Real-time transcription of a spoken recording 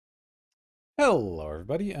Hello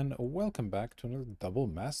everybody and welcome back to another double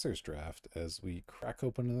masters draft as we crack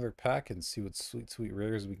open another pack and see what sweet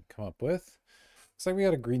rares we can come up with. Looks like we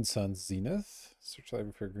got a green sun zenith. Search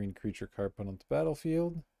library for a green creature card put on the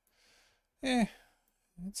battlefield.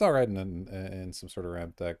 It's alright in some sort of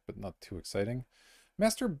ramp deck, but not too exciting.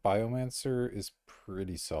 Master Biomancer is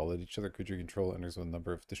pretty solid. Each other creature you control enters with a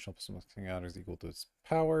number of additional plus-1 counters equal to its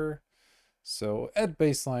power. So at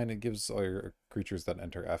baseline, it gives all your creatures that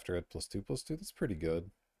enter after it +2/+2. That's pretty good.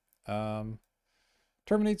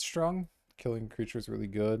 Terminate's strong. Killing creatures really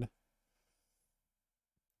good.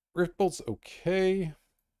 Riftbolt's okay.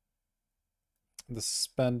 The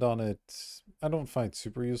spend on it, I don't find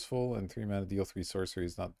super useful. And 3 mana deal 3 sorcery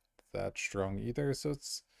is not that strong either. So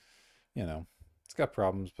it's, it's got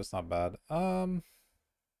problems, but it's not bad. I don't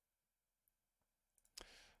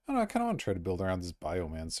know, I kind of want to try to build around this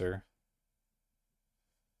Biomancer.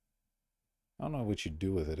 I don't know what you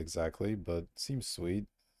do with it exactly, but it seems sweet.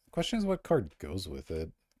 The question is what card goes with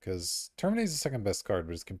it, because Terminate is the second best card,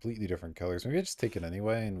 but it's completely different colors. Maybe I just take it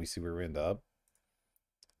anyway and we see where we end up.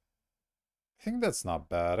 I think that's not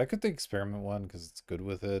bad. I could take Experiment one because it's good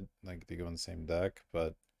with it. Like, they go in the same deck,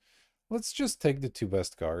 but let's just take the 2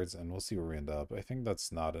 best cards and we'll see where we end up. I think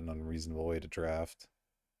that's not an unreasonable way to draft.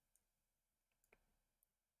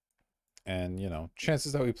 And,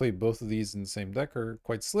 chances that we play both of these in the same deck are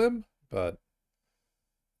quite slim, but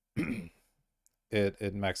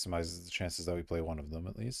it maximizes the chances that we play one of them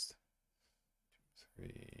at least. 2,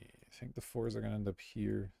 3. I think the 4s are going to end up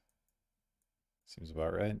here. Seems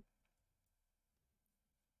about right.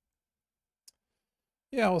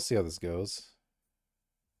 Yeah, we'll see how this goes.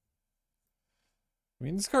 I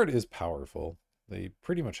mean, this card is powerful. They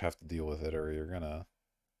pretty much have to deal with it or you're gonna,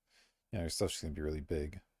 your stuff's gonna be really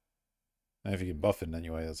big. And if you can buff it in any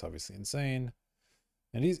way, that's obviously insane.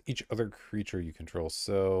 And each other creature you control.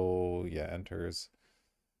 So, yeah, enters.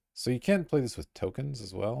 So you can play this with tokens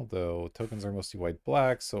as well, though tokens are mostly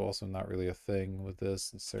white-black, so also not really a thing with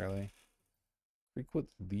this necessarily. Frequent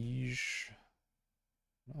Liege.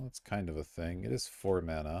 Well, it's kind of a thing. It is 4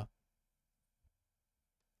 mana.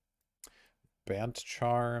 Bant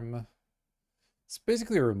Charm. It's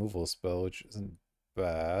basically a removal spell, which isn't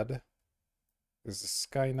bad. There's a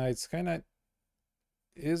Skyknight. Skyknight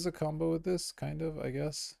is a combo with this, kind of, I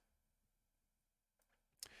guess.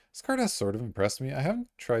 This card has sort of impressed me. I haven't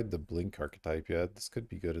tried the Blink archetype yet. This could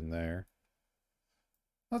be good in there.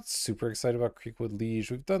 Not super excited about Creekwood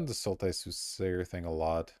Liege. We've done the Sultai Soothsayer thing a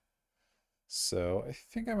lot. So I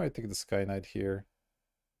think I might take the Skyknight here.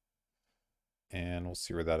 And we'll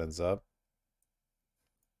see where that ends up.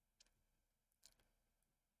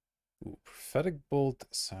 Ooh, Prophetic Bolt,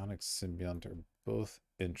 Psionic Symbiont are both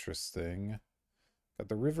interesting. Got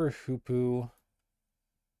the River Hoopoe.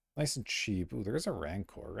 Nice and cheap. Ooh, there's a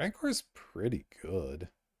Rancor. Rancor is pretty good.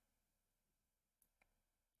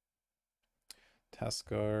 Task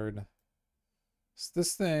Guard. So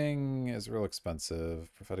this thing is real expensive.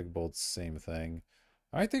 Prophetic Bolt, same thing.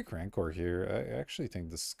 I think Rancor here. I actually think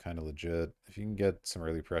this is kind of legit. If you can get some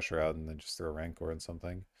early pressure out and then just throw Rancor on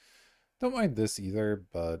something. Don't mind this either,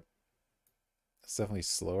 but it's definitely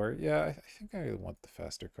slower. Yeah, I think I want the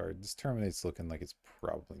faster card. This Terminate's looking like it's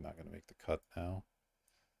probably not going to make the cut now.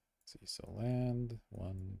 Let's see, so land,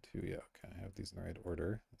 1, 2, yeah, okay, I have these in the right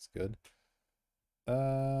order. That's good.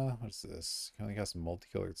 What's this? You can only cast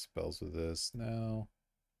multicolored spells with this. No.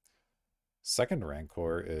 Second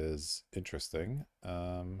Rancor is interesting.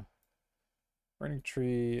 Burning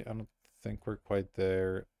Tree, I don't think we're quite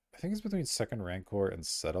there. I think it's between second Rancor and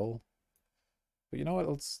Settle. But you know what?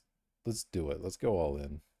 Let's do it. Let's go all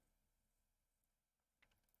in.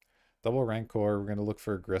 Double Rancor. We're going to look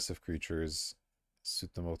for aggressive creatures.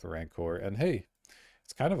 Suit them with a Rancor. And hey,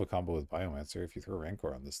 it's kind of a combo with Biomancer. If you throw a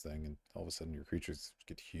Rancor on this thing and all of a sudden your creatures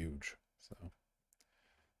get huge. So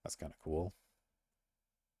that's kind of cool.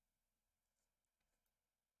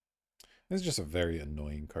 This is just a very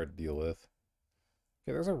annoying card to deal with.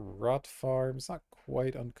 Okay, there's a Rot Farm. It's not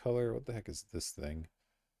quite on color. What the heck is this thing?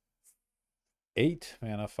 8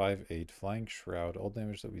 mana, 5/8, Flying Shroud. All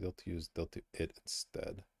damage that we dealt to use dealt to it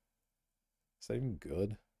instead. Is that even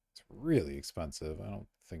good? It's really expensive. I don't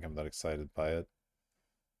think I'm that excited by it.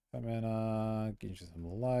 5 mana, gives you some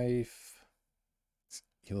life.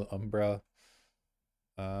 Heal Umbra.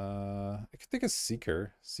 I could take a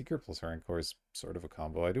Seeker. Seeker plus Rancor is sort of a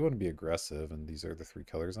combo. I do want to be aggressive, and these are the 3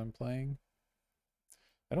 colors I'm playing.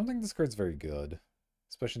 I don't think this card's very good,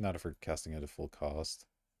 especially not if we're casting it at full cost.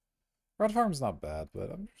 Rod Farm's not bad,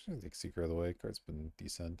 but I'm just going to take Seeker out of the way. Card's been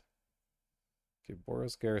decent. Okay,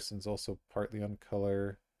 Boros Garrison's also partly on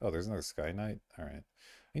color. Oh, there's another Skyknight. Alright.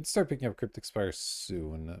 need to start picking up Cryptic Spire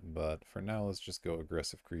soon, but for now, let's just go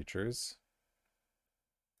aggressive creatures.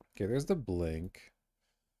 Okay, there's the Blink.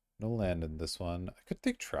 No land in this one. I could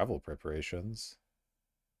take Travel Preparations.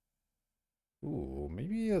 Ooh,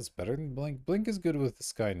 maybe that's better than Blink. Blink is good with the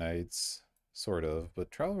Skyknights, sort of,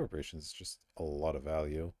 but Travel Preparations is just a lot of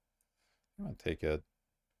value. I'm gonna take it.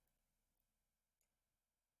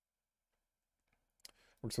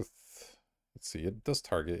 Works with, let's see, it does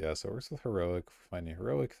target, yeah, so it works with heroic, finding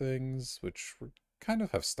heroic things, which we kind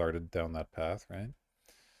of have started down that path, right?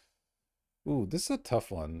 Ooh, this is a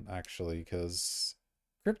tough one, actually, because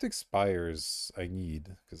Cryptic Spires I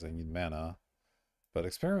need, because I need mana. But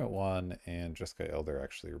Experiment 1 and Jeskai Elder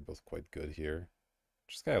actually are both quite good here.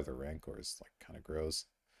 Jeskai Elder Rancor is like kind of gross.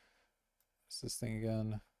 What's this thing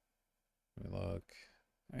again? Let me look.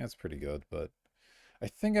 I mean, it's pretty good, but I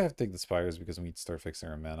think I have to take the Spires because we need to start fixing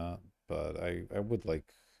our mana. But I would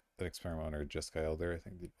like an Experiment 1 or Jeskai Elder. I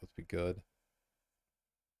think they'd both be good.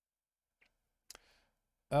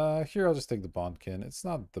 Here I'll just take the Bondkin. It's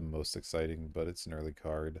not the most exciting, but it's an early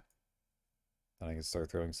card. Then I can start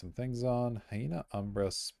throwing some things on. Hyena, Umbra,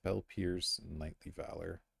 Spell Pierce, Knightly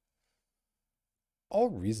Valor. All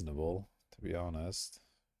reasonable, to be honest.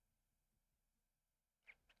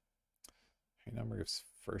 Hyena Umbra gives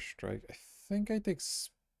first strike. I think I take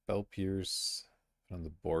Spell Pierce on the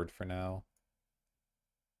board for now.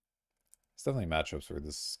 It's definitely matchups where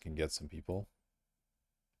this can get some people.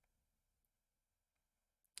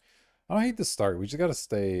 I don't hate the start. We just gotta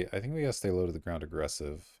stay. I think we gotta stay low to the ground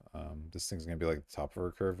aggressive. This thing's gonna be like the top of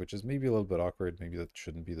our curve, which is maybe a little bit awkward. Maybe that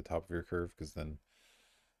shouldn't be the top of your curve, because then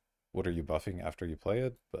what are you buffing after you play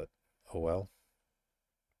it? But oh well.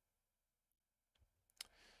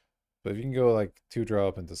 But if you can go like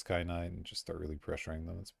 2-drop into Skyknight and just start really pressuring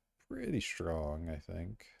them, it's pretty strong, I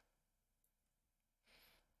think.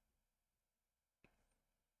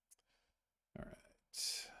 All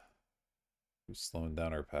right. Who's slowing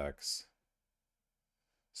down our packs?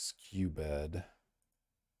 Skew bed.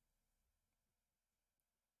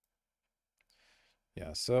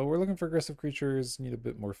 Yeah, so we're looking for aggressive creatures, need a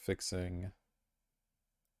bit more fixing.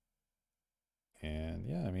 And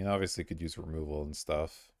yeah, I mean, obviously could use removal and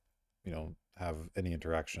stuff. We don't have any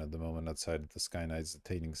interaction at the moment outside of the Skyknights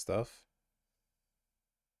detaining stuff.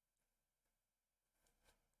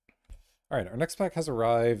 All right, our next pack has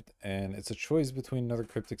arrived, and it's a choice between another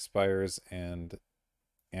Cryptic Spires and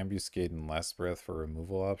Ambuscade and Last Breath for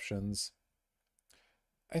removal options.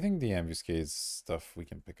 I think the Ambuscade stuff we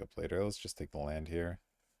can pick up later. Let's just take the land here.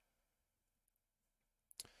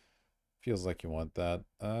 Feels like you want that.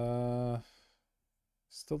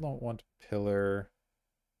 Still don't want Pillar.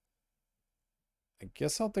 I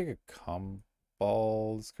guess I'll take a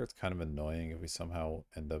Ball. This card's kind of annoying if we somehow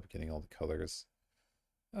end up getting all the colors.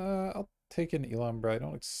 I'll take an Elombra. I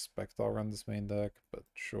don't expect I'll run this main deck, but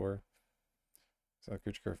sure. So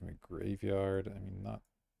creature card from a graveyard. I mean, not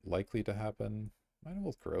likely to happen. Mind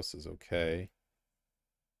Wolf Gross is okay.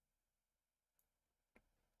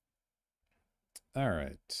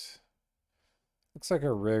 Alright. Looks like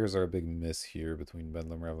our rares are a big miss here between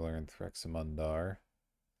Bedlam Reveler and Thraxamundar.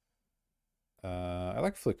 I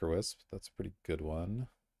like Flicker Wisp. That's a pretty good one.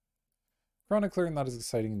 Chronicler, not as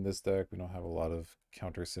exciting in this deck. We don't have a lot of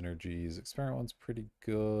counter synergies. Experiment 1's pretty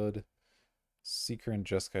good. Seeker and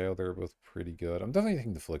Jeskai Elder are both pretty good. I'm definitely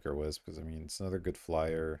taking the Flicker Wisp because, I mean, it's another good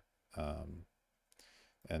flyer.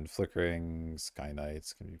 And Flickering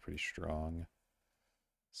Skyknights can be pretty strong.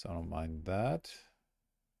 So I don't mind that.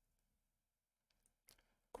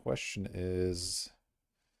 Question is,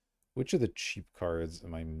 which of the cheap cards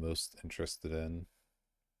am I most interested in?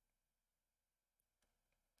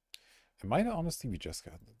 It might honestly be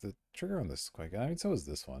Jeskai. The trigger on this is quite good. I mean, so is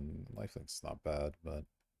this one. Lifelink's not bad, but...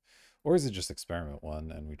 Or is it just Experiment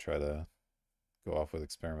 1 and we try to go off with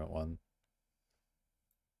Experiment 1?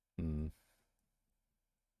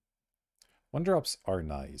 One drops are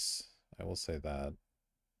nice. I will say that.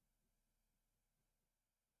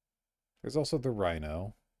 There's also the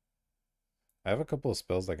Rhino. I have a couple of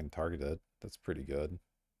spells that can target it. That's pretty good.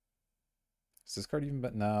 Is this card even?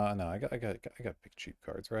 But no, I got pick cheap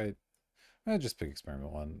cards, right? I just pick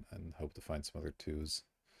Experiment 1 and hope to find some other 2s.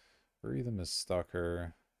 Bury them as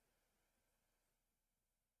Stalker.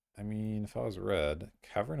 I mean, if I was red,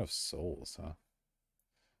 Cavern of Souls, huh?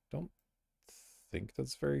 Don't think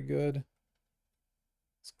that's very good.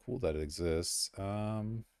 It's cool that it exists.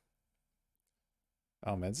 Oh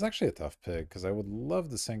man, it's actually a tough pick because I would love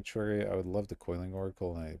the Sanctuary. I would love the Coiling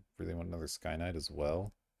Oracle, and I really want another Skyknight as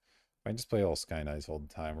well. If I just play all Skyknights all the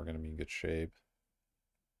time, we're going to be in good shape.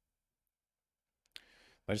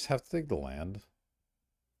 I just have to take the land.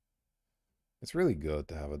 It's really good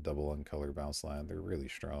to have a double uncolor bounce land. They're really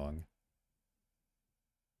strong.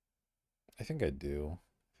 I think I do.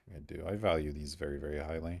 I think I do. I value these very, very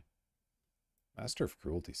highly. Master of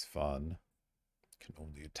Cruelty's fun. Can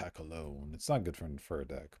only attack alone. It's not good for a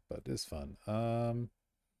deck, but it is fun. I'm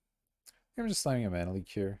just slamming a Mana Leak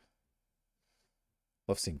here.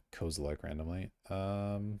 Love seeing Kozilek randomly.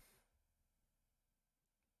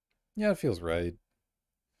 Yeah, it feels right.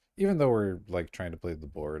 Even though we're like trying to play the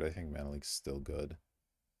board, I think Mana Leak's still good.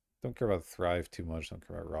 Don't care about Thrive too much. Don't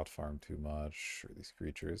care about Rot Farm too much. Or these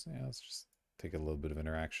creatures. Yeah, let's just take a little bit of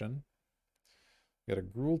interaction. We got a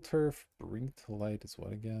Gruul Turf. Bring to Light is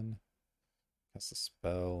what again? Cast a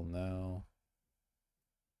spell now.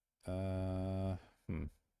 What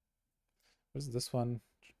is this one?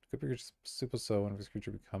 Super so when this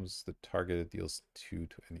creature becomes the target, it deals 2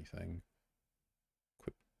 to anything.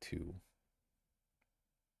 Equip 2.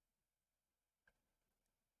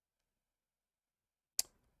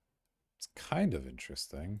 It's kind of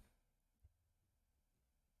interesting.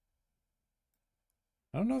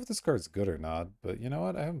 I don't know if this card's good or not, but you know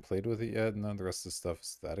what? I haven't played with it yet, and none of the rest of the stuff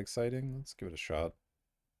is that exciting. Let's give it a shot.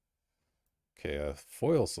 Okay, a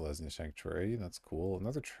foil Selesnya Sanctuary. That's cool.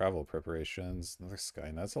 Another travel preparations. Another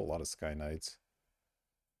Skyknight. That's a lot of Skyknights.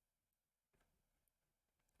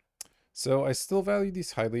 So I still value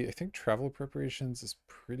these highly. I think travel preparations is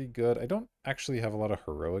pretty good. I don't actually have a lot of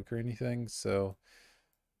heroic or anything, so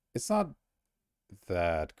it's not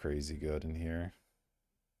that crazy good in here.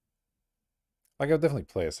 Like, I'll definitely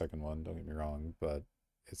play a second one, don't get me wrong, but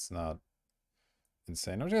it's not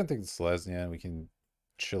insane. I'm just gonna take the Selesnya and we can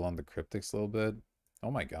chill on the cryptics a little bit. Oh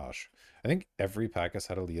my gosh. I think every pack has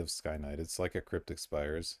had a Lyev Skyknight. It's like a cryptic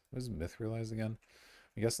spires. What is Myth Realize again?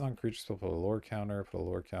 I guess non-creatures will put a lore counter,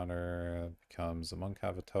 becomes a monk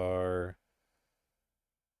avatar.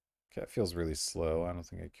 Okay, it feels really slow. I don't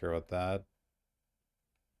think I care about that.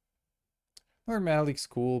 Another Mana Leak's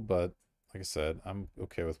cool, but like I said, I'm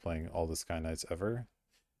okay with playing all the Skyknights ever.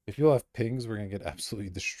 If you'll have pings, we're gonna get absolutely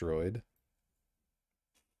destroyed.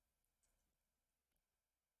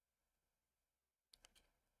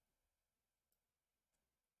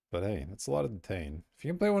 But hey, that's a lot of detain. If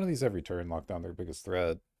you can play one of these every turn, lock down their biggest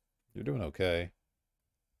threat, you're doing okay.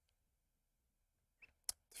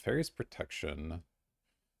 Fairy's Protection.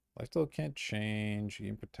 Lifesteal can't change. You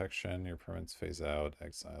gain protection. Your permanents phase out.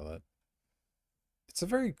 Exile it. It's a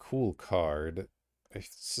very cool card. I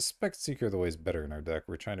suspect Seeker of the Way is better in our deck.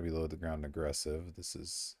 We're trying to be low to the ground and aggressive. This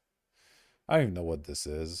is... I don't even know what this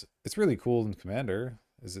is. It's really cool in Commander.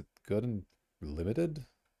 Is it good in Limited?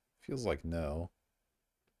 Feels like no.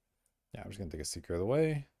 Yeah, I'm just going to take a Seeker of the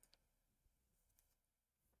Way.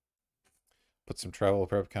 Put some travel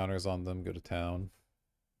prep counters on them. Go to town.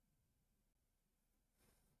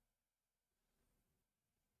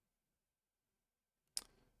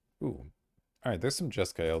 Ooh. Alright, there's some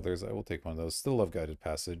Jeskai Elders. I will take one of those. Still love Guided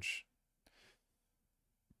Passage.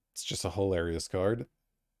 It's just a hilarious card.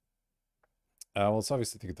 Well, it's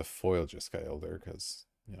obviously to get the foil Jeskai Elder, because,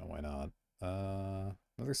 you know, why not?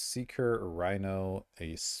 Another Seeker, a Rhino,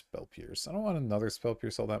 a Spell Pierce. I don't want another Spell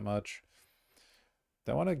Pierce all that much.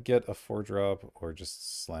 Do I want to get a 4-drop or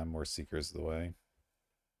just slam more Seekers the way?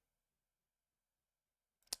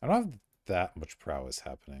 I don't have that much prowess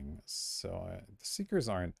happening, so the Seekers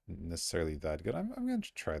aren't necessarily that good. I'm going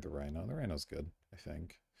to try the Rhino. The Rhino's good, I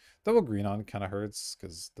think. Double green on kind of hurts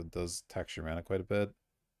because that does tax your mana quite a bit.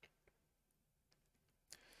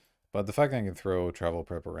 But the fact that I can throw Travel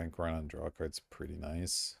Prep or Rank Run on draw card's pretty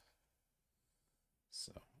nice.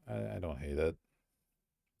 So I don't hate it.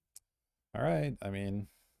 Alright, I mean,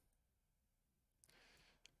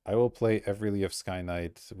 I will play every Lyev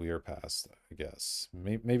Skyknight we are past, I guess.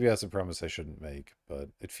 Maybe that's a promise I shouldn't make, but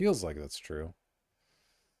it feels like that's true.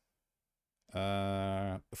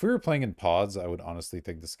 If we were playing in pods, I would honestly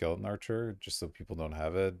take the Skeleton Archer, just so people don't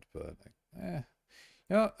have it, but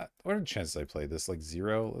You know, what are the chances I play this? Like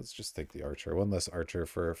 0? Let's just take the Archer. One less Archer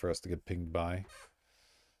for us to get pinged by.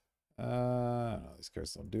 No, these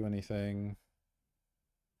cards don't do anything.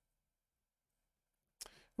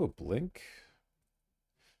 Ooh, Blink.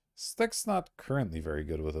 This deck's not currently very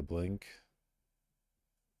good with a Blink.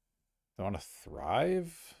 Do I want to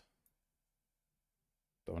Thrive?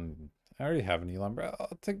 I already have an Elon, but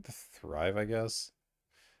I'll take the Thrive, I guess.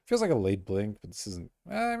 Feels like a late Blink, but this isn't...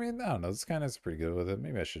 I mean, I don't know. This kind of is pretty good with it.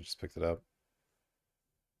 Maybe I should just pick it up.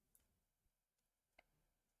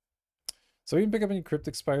 So we didn't pick up any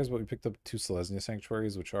Cryptic Spires, but we picked up 2 Selesnya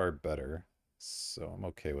Sanctuaries, which are better. So I'm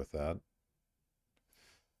okay with that.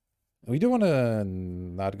 We do want to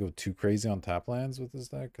not go too crazy on tap lands with this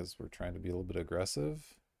deck, because we're trying to be a little bit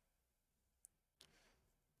aggressive.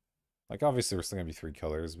 Like, obviously, we're still going to be 3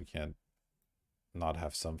 colors. We can't not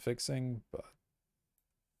have some fixing, but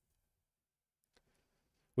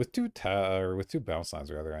with with two bounce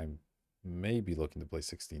lines, rather, I'm maybe looking to play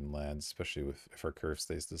 16 lands, especially if our curve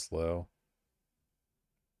stays this low.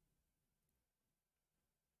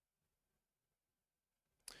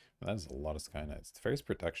 That is a lot of Skyknights. Fairy's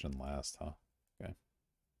protection last, huh? Okay.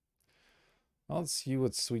 Well, let's see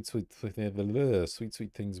what sweet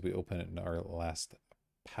things we open in our last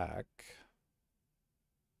pack.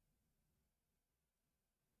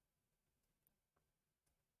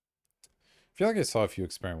 I feel like I saw a few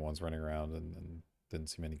experiment ones running around and didn't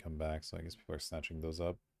see many come back, so I guess people are snatching those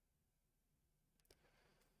up.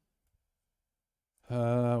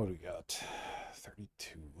 What do we got?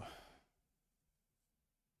 32.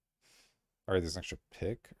 Alright, there's an extra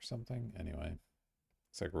pick or something. Anyway,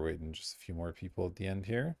 looks like we're waiting just a few more people at the end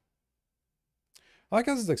here. I like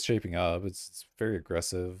how this deck's shaping up. It's very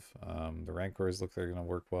aggressive. The Rancors look like they're going to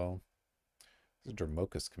work well. There's a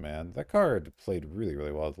Dramoka's command. That card played really,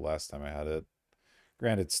 really well the last time I had it.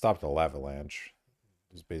 Granted, stopped a Lavalanche.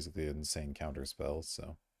 It was basically an insane counter spell,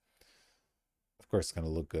 so of course it's going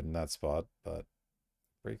to look good in that spot, but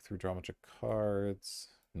breakthrough, draw a bunch of cards.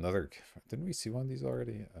 Another, didn't we see one of these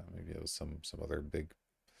already? Maybe it was some other big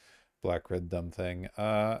black red dumb thing.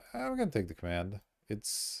 I'm gonna take the command.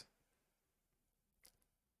 It's,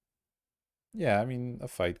 yeah, I mean, a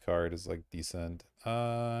fight card is like decent.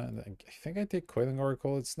 I think I take Coiling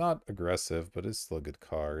Oracle. It's not aggressive, but it's still a good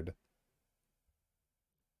card.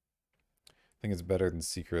 I think it's better than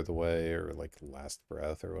Secret of the Way or like Last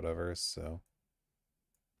Breath or whatever, so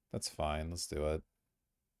that's fine. Let's do it.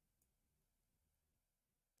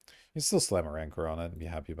 You can still slam a Rancor on it and be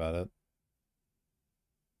happy about it.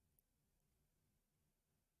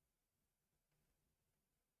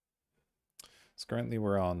 So currently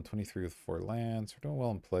we're on 23 with 4 lands. We're doing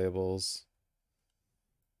well in playables.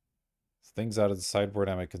 Things out of the sideboard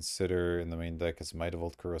I might consider in the main deck is Might of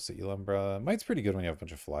Old Corrosa Elumbra. Might's pretty good when you have a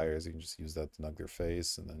bunch of flyers. You can just use that to nug their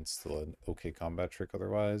face, and then still an okay combat trick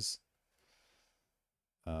otherwise.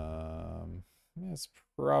 Yeah, that's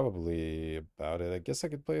probably about it. I guess I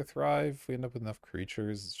could play a Thrive if we end up with enough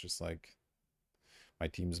creatures. It's just like my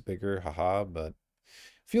team's bigger, haha, but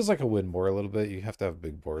feels like a win more a little bit. You have to have a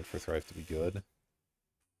big board for Thrive to be good.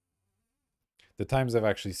 The times I've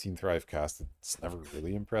actually seen Thrive cast, it's never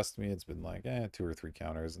really impressed me. It's been like, 2 or 3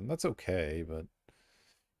 counters, and that's okay, but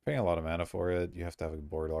paying a lot of mana for it, you have to have a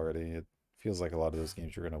board already. It feels like a lot of those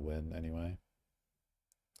games you're going to win anyway.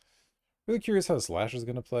 Really curious how Slash is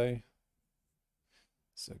going to play.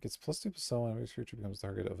 So it gets +2 +1 when every creature becomes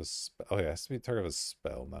target of a spell. Oh yeah, it has to be target of a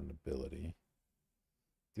spell, not an ability.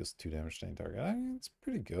 Deals 2 damage to any target. I mean, it's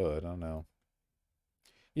pretty good. I don't know.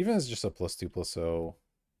 Even as just a +2 +0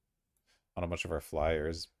 on a bunch of our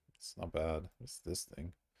flyers, it's not bad. What's this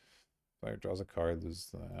thing? Flyer draws a card, loses.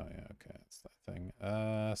 Oh yeah, okay, it's that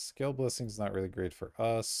thing. Scale Blessing's not really great for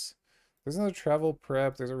us. There's another travel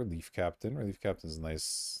prep. There's a Relief Captain. Relief Captain's a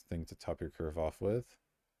nice thing to top your curve off with.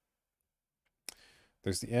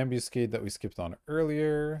 There's the Ambuscade that we skipped on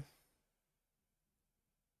earlier.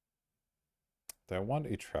 Do I want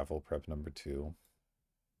a travel prep number 2?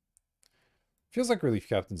 Feels like Relief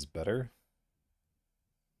Captain's better.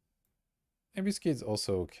 Ambuscade's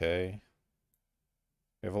also okay.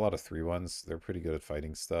 We have a lot of 3/1s. They're pretty good at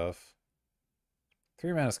fighting stuff.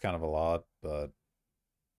 3 mana is kind of a lot, but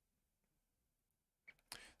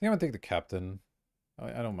I think I'm gonna take the Captain.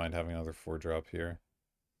 I don't mind having another 4-drop here.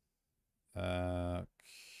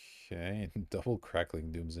 Okay, double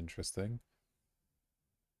Crackling Doom's interesting.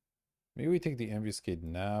 Maybe we take the Ambuscade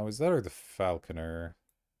now. Is that or the Falconer?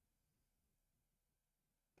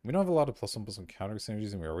 We don't have a lot of +1/+1 counter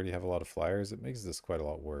synergies, and we already have a lot of flyers. It makes this quite a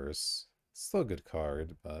lot worse. It's still a good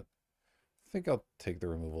card, but I think I'll take the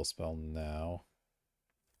removal spell now.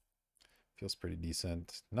 Feels pretty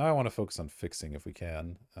decent. Now I want to focus on fixing if we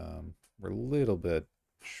can. We're a little bit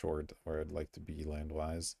short where I'd like to be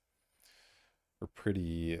land-wise. We're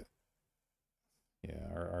pretty...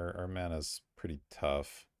 Yeah, our mana's pretty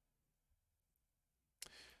tough.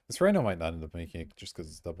 This Rhino might not end up making it just because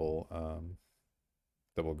it's double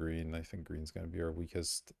green. I think green's going to be our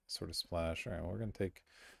weakest sort of splash. All right, well, we're going to take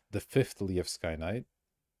the 5th Lyev Skyknight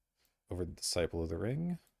over the Disciple of the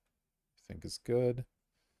Ring. I think is good.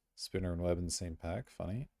 Spinner and Web in the same pack.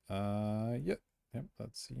 Funny. Yep,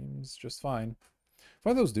 that seems just fine. If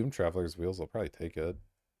one of those Doom Traveler's wheels, I'll probably take it.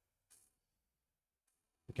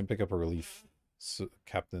 It can pick up a Relief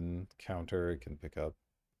Captain counter. It can pick up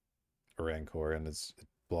a Rancor, and it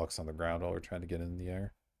blocks on the ground while we're trying to get in the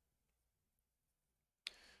air.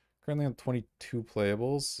 Currently on 22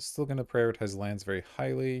 playables. Still going to prioritize lands very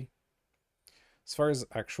highly. As far as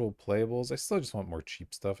actual playables, I still just want more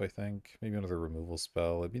cheap stuff, I think. Maybe another removal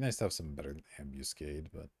spell. It'd be nice to have something better than Ambuscade,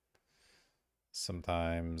 but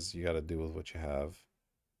sometimes you gotta do with what you have.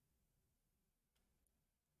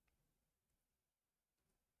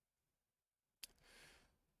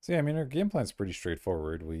 So yeah, I mean, our game plan's pretty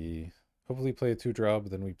straightforward. We hopefully play a 2-drop,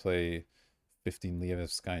 then we play 15 Lyev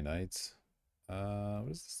Skyknights.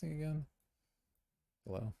 What is this thing again?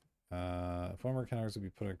 Hello. If one more counters would be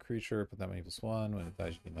put on a creature, put that many +1. When it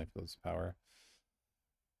dies, you gain life plus power.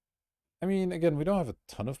 I mean, again, we don't have a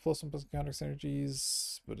ton of +1/+1 counter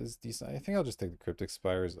synergies, but it's decent. I think I'll just take the Cryptic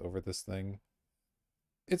Spires over this thing.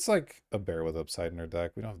 It's like a bear with upside in our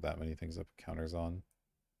deck. We don't have that many things to put counters on.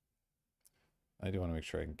 I do want to make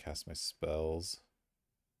sure I can cast my spells.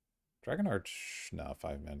 Dragon Arch, no,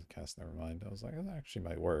 5-mana cast, never mind. I was like, that actually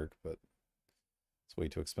might work, but it's way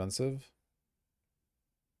too expensive.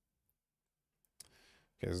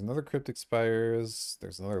 Okay, there's another Cryptic Spires.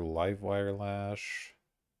 There's another Livewire Lash.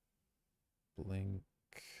 Blink.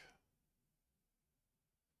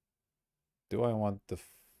 Do I want the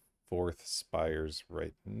 4th Spires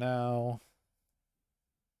right now?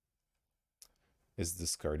 Is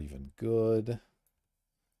this card even good?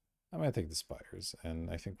 I'm going to take the Spires, and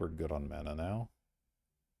I think we're good on mana now.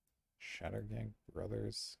 Shattergang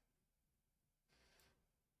Brothers.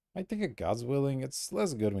 Might take a God's Willing. It's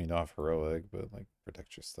less good when you don't have Heroic, but like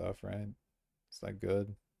protect your stuff, right? Is that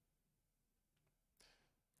good?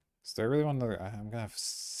 So I really want another. I'm gonna have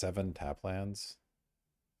 7 tap lands.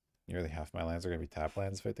 Nearly half my lands are gonna be tap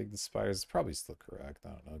lands if I take the Spires. It's probably still correct. I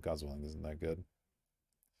don't know. God's Willing isn't that good.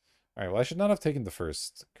 Alright, well, I should not have taken the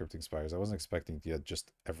first Cryptic Spires. I wasn't expecting to get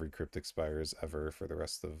just every Cryptic Spires ever for the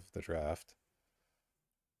rest of the draft.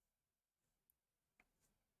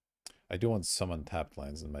 I do want some untapped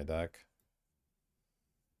lands in my deck.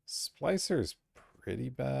 Splicer is pretty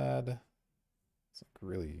bad. It's like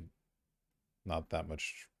really not that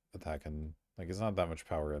much attack and like it's not that much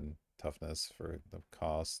power and toughness for the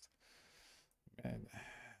cost. And I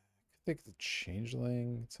could take the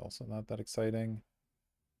Changeling. It's also not that exciting.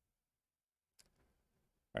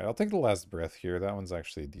 Alright, I'll take the Last Breath here. That one's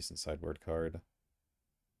actually a decent sideboard card.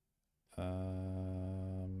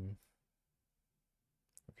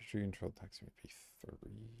 Creature control tax would be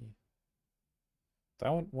 3. Do I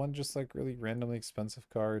want one just like really randomly expensive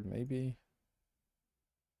card? Maybe.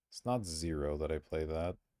 It's not 0 that I play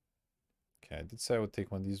that. Okay, I did say I would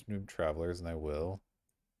take one of these Noob Travelers, and I will.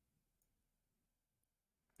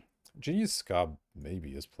 Genius Scob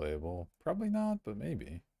maybe is playable. Probably not, but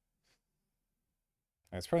maybe.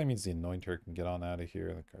 This probably means the Anointer can get on out of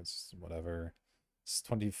here. The card's whatever. It's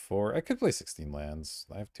 24. I could play 16 lands.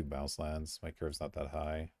 I have 2 bounce lands. My curve's not that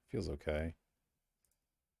high. Feels okay.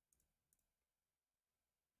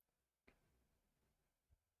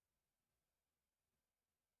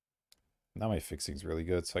 Now my fixing's really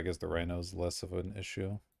good, so I guess the Rhino's less of an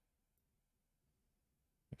issue.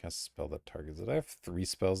 I cast a spell that targets it. I have 3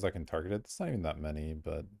 spells that can target it. It's not even that many,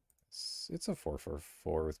 but it's a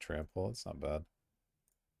 4/4 with trample. It's not bad.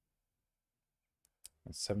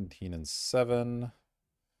 17 and 7.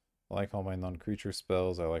 I like all my non-creature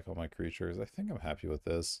spells. I like all my creatures. I think I'm happy with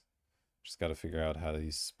this. Just got to figure out how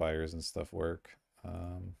these spires and stuff work.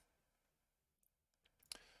 So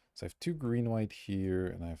I have 2 green-white here,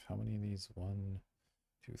 and I have how many of these? 1,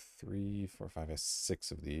 2, 3, 4, 5. I have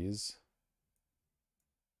 6 of these.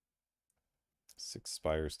 6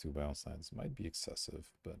 spires, 2 bounce lands. Might be excessive,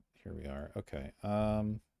 but here we are. Okay.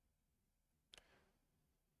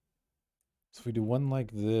 So if we do one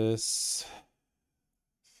like this,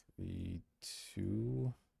 3,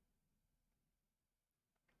 2.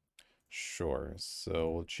 Sure.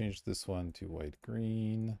 So we'll change this one to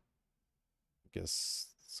white-green. I guess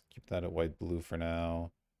let's keep that at white-blue for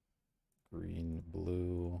now.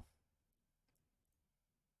 Green-blue.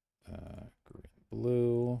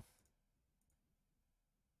 Green-blue.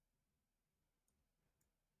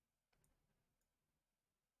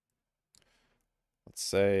 Let's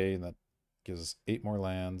say that gives us 8 more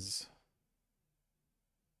lands.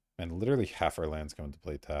 And literally half our lands come into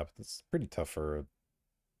play tapped. That's pretty tough for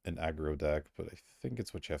an aggro deck, but I think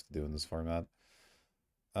it's what you have to do in this format.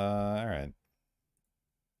 Alright.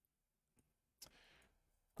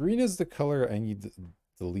 Green is the color I need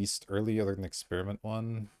the least early other than Experiment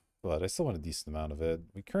 1, but I still want a decent amount of it.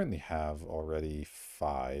 We currently have already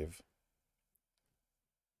 5.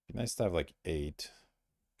 Be nice to have like 8.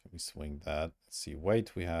 Can we swing that? Let's see,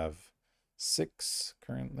 white we have 6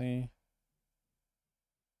 currently.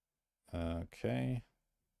 Okay.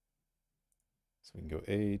 So we can go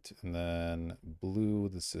 8, and then blue,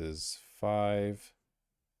 this is 5.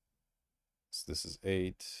 So this is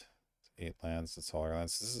 8. 8 lands. That's all our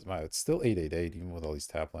lands. This is it's still 888 even with all these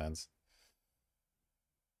tap lands.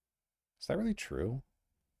 Is that really true?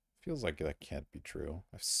 Feels like that can't be true.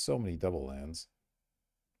 I have so many double lands.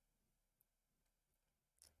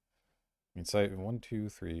 I mean, so 1, 2,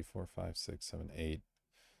 3, 4, 5, 6, 7, 8.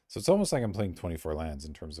 So it's almost like I'm playing 24 lands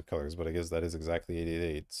in terms of colors, but I guess that is exactly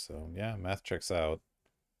 888. So yeah, math checks out.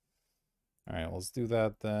 All right, let's do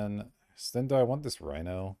that then. So then do I want this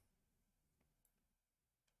Rhino?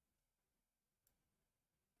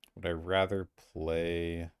 Would I rather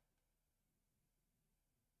play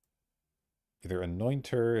either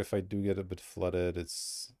Anointer if I do get a bit flooded,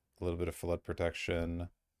 it's a little bit of flood protection,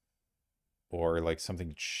 or like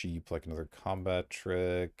something cheap like another combat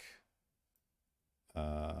trick,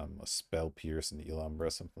 a Spell Pierce and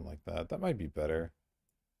Elumbra, something like that. That might be better.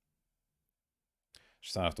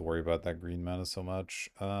 Just don't have to worry about that green mana so much.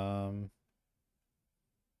 Let's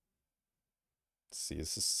see,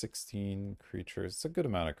 this is 16 creatures. It's a good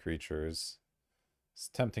amount of creatures. It's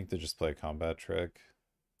tempting to just play a combat trick.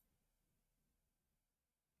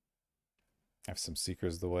 I have some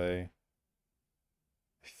Seekers the way.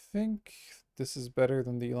 I think this is better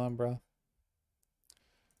than the Elumbra.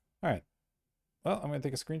 Alright. Well, I'm going to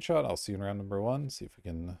take a screenshot. I'll see you in round number 1. See if we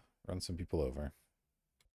can run some people over.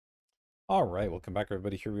 Alright, welcome back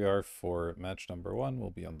everybody. Here we are for match number 1.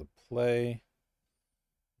 We'll be on the play.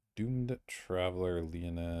 Doomed Traveler,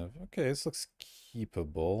 Lyev. Okay, this looks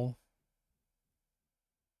keepable.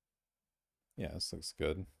 Yeah, this looks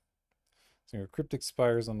good. So our Cryptic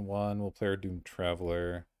Spires on 1. We'll play our Doomed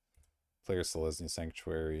Traveler, play our Selesnya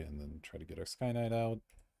Sanctuary, and then try to get our Skyknight out.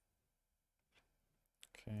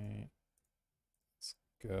 Okay, let's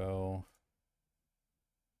go.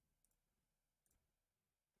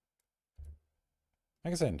 I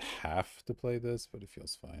guess I didn't have to play this, but it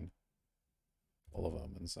feels fine. Full of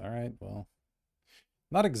Omens. Alright, well.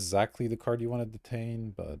 Not exactly the card you want to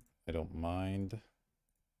detain, but I don't mind.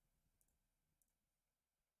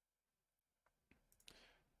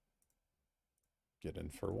 Get in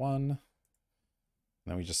for 1. And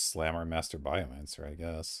then we just slam our Master Biomancer, I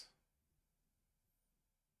guess.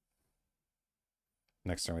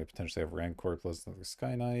 Next turn we potentially have Rancor plus another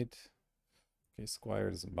Skyknight. Okay, Squire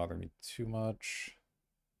doesn't bother me too much.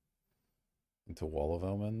 Into Wall of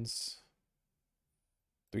Omens.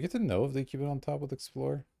 Do we get to know if they keep it on top with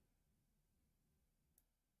Explore?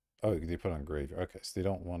 Oh, they put on Graveyard. Okay, so they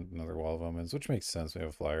don't want another Wall of Omens, which makes sense. We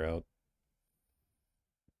have a flyer out.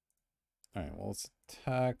 Alright, well, let's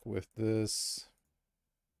attack with this.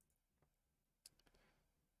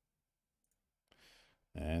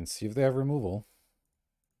 And see if they have removal.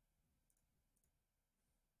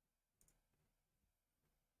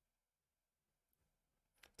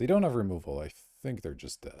 If they don't have removal, I think they're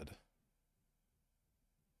just dead.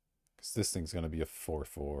 Because this thing's going to be a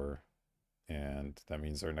 4/4. And that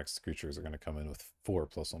means our next creatures are going to come in with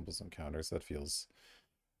 4+1/+1 counters. That feels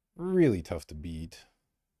really tough to beat.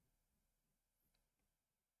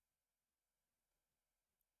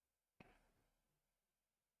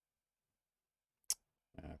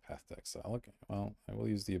 Path to Exile. Okay, well, I will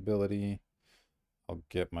use the ability. I'll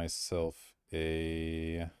get myself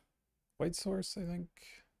a White Source, I think.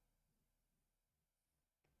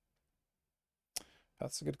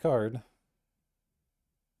 That's a good card.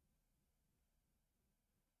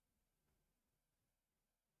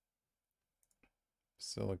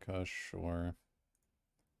 Silica, sure.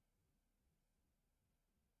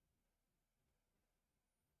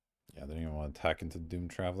 Yeah, they don't even want to attack into Doom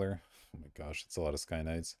Traveler. Oh my gosh, that's a lot of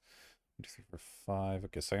Skyknights. 1, 2, 3, 4, 5.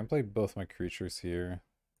 Okay, so I can play both my creatures here.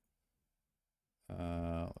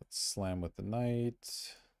 Let's slam with the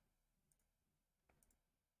Knight.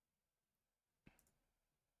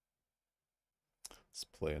 Let's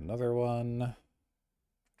play another one.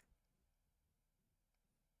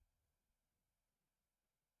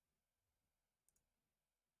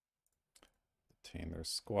 Detain their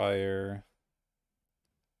Squire.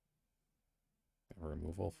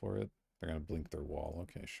 Removal for it. They're going to blink their wall.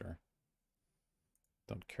 Okay, sure.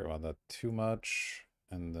 Don't care about that too much.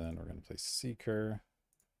 And then we're going to play Seeker.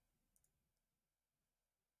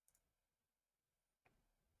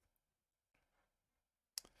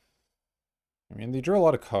 I mean, they draw a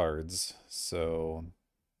lot of cards, so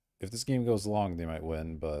if this game goes long, they might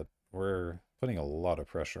win, but we're putting a lot of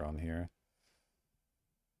pressure on here.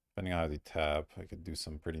 Depending on how they tap, I could do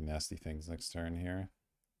some pretty nasty things next turn here.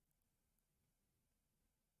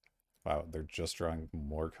 Wow, they're just drawing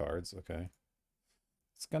more cards. Okay.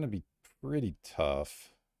 It's going to be pretty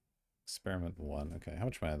tough. Experiment 1. Okay, how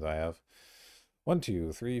much mana do I have? 1,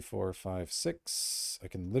 2, 3, 4, 5, 6. I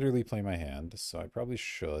can literally play my hand, so I probably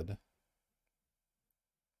should.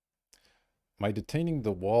 Am I detaining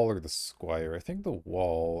the wall or the squire? I think the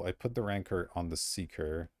wall. I put the rancor on the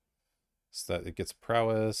seeker so that it gets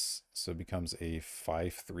prowess, so it becomes a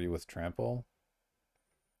 5/3 with trample.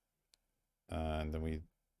 And then we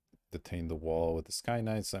detain the wall with the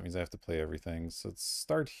Skyknights. So that means I have to play everything. So let's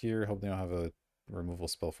start here. Hope they don't have a removal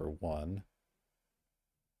spell for 1.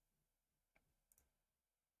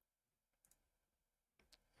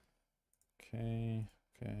 Okay,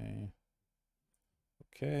 okay,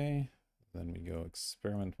 okay. Then we go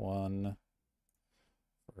experiment 1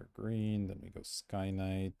 for green. Then we go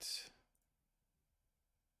Skyknight.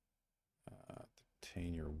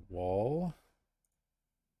 Detain your wall.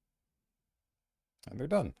 And they're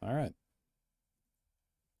done. All right.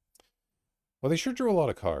 Well, they sure drew a lot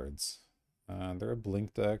of cards. They're a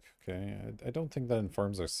blink deck. Okay. I don't think that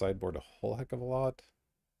informs our sideboard a whole heck of a lot.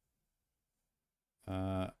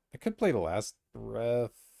 I could play the Last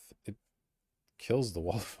Breath. It kills the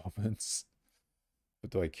Wall of Omens.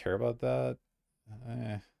 But do I care about that?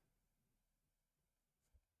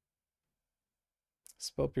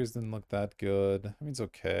 Spell Pierce didn't look that good. I mean, it's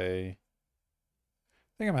okay.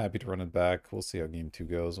 I think I'm happy to run it back. We'll see how game 2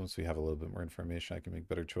 goes. Once we have a little bit more information, I can make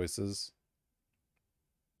better choices.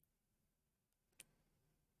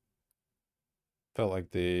 Felt like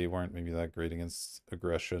they weren't maybe that great against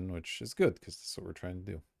aggression, which is good because that's what we're trying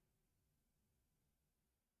to do.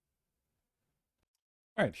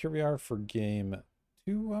 All right, here we are for game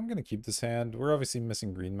 2. I'm going to keep this hand. We're obviously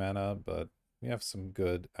missing green mana, but we have some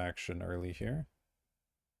good action early here.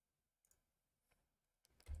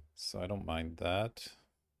 So I don't mind that.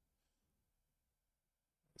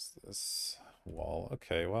 What's this? Wall.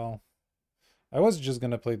 Okay, well, I was just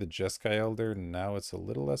going to play the Jeskai Elder. Now it's a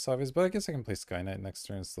little less obvious, but I guess I can play Skyknight next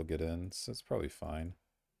turn and still get in, so it's probably fine.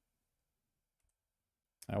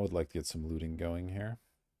 I would like to get some looting going here.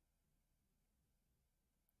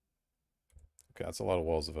 Okay, that's a lot of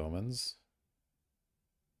Walls of Omens.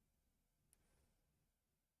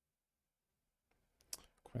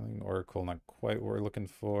 Coiling Oracle, not quite what we're looking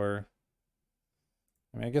for.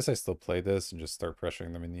 I mean, I guess I still play this and just start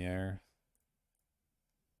pressuring them in the air.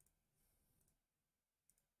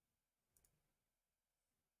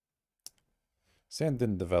 Sand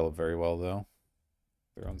didn't develop very well, though.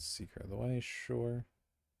 Their own Secret of the Way, sure.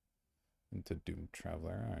 Into Doomed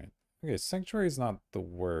Traveler, alright. Okay, Sanctuary is not the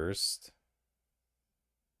worst.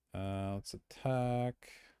 Let's attack.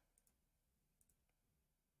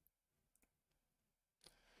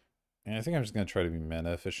 And I think I'm just going to try to be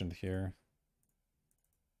mana efficient here,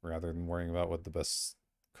 rather than worrying about what the best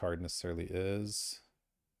card necessarily is.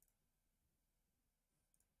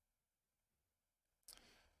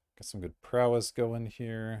 Got some good prowess going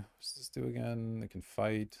here. What's this do again? They can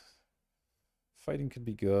fight. Fighting could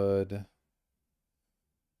be good.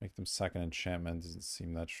 Make them sack an enchantment. Doesn't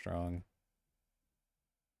seem that strong.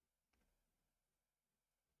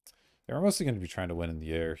 Yeah, we're mostly going to be trying to win in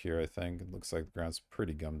the air here, I think. It looks like the ground's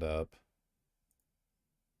pretty gummed up.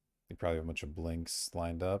 They probably have a bunch of blinks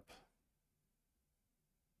lined up.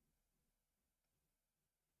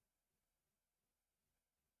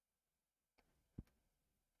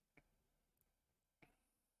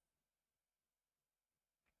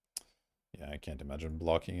 Yeah, I can't imagine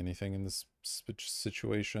blocking anything in this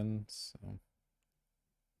situation, so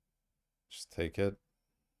just take it.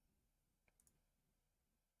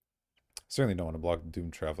 Certainly don't want to block Doom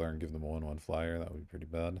Traveler and give them a 1/1 flyer. That would be pretty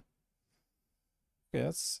bad. Okay,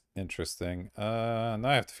 that's interesting. Now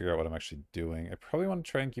I have to figure out what I'm actually doing. I probably want to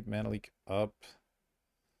try and keep Mana Leak up,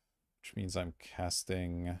 which means I'm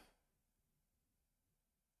casting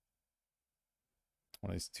one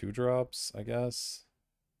of these 2-drops, I guess.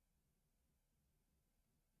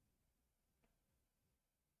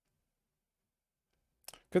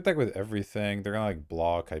 Good deck with everything. They're gonna like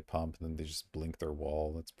block, I pump, and then they just blink their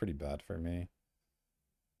wall. That's pretty bad for me.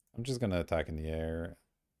 I'm just gonna attack in the air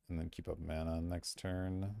and then keep up mana next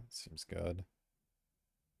turn. Seems good.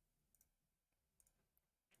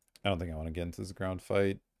 I don't think I want to get into this ground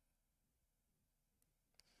fight.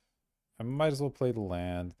 I might as well play the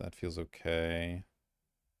land. That feels okay.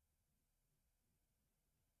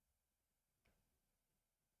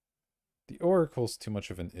 The Oracle's too much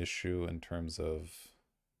of an issue in terms of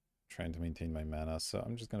trying to maintain my mana, so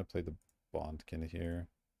I'm just going to play the Bondkin here.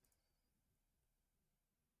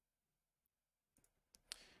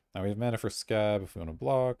 Now we have mana for Scab. If we want to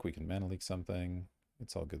block, we can Mana Leak something.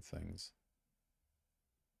 It's all good things.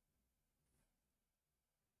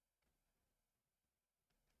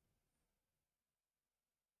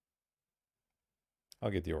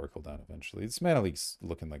 I'll get the Oracle down eventually. This Mana Leak's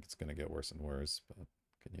looking like it's going to get worse and worse, but what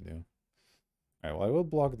can you do? Alright, well, I will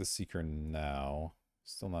block the Seeker now,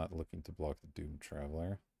 Still not looking to block the Doom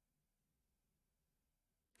Traveler.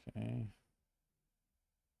 Okay.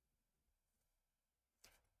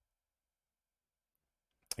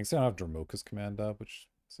 I guess I don't have Dromoka's command up, which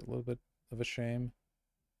is a little bit of a shame.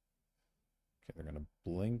 Okay, they're going to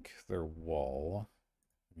blink their wall.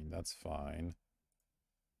 I mean, that's fine.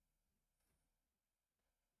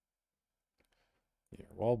 Yeah,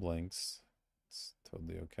 wall blinks. It's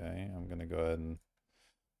totally okay. I'm going to go ahead and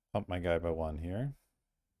pump my guy by 1 here.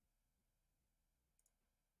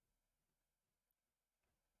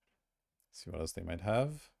 See what else they might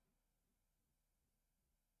have.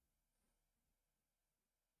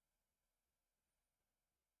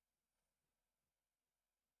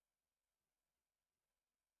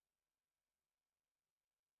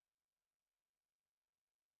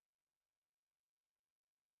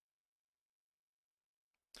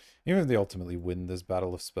 Even if they ultimately win this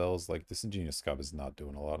battle of spells, like Disingenuous Scum is not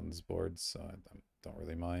doing a lot on this board, so I don't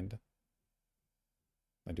really mind.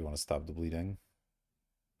 I do want to stop the bleeding.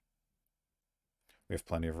 We have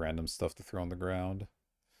plenty of random stuff to throw on the ground.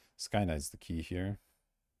 Skyknight's the key here.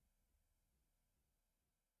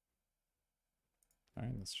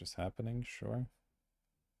 Alright, that's just happening, sure.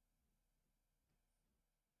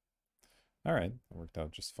 Alright, that worked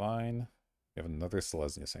out just fine. We have another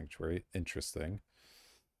Selesnya Sanctuary. Interesting.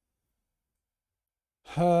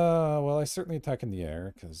 Well, I certainly attack in the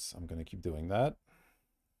air, because I'm going to keep doing that.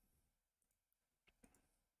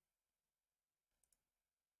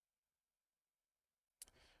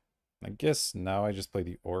 I guess now I just play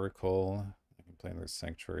the Oracle. I can play another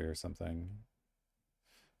Sanctuary or something.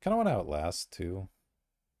 Kind of want to Outlast, too.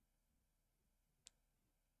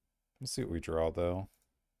 Let's see what we draw, though.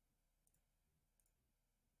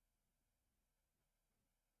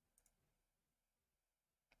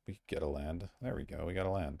 We could get a land. There we go. We got a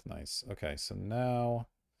land. Nice. Okay, so now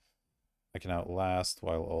I can Outlast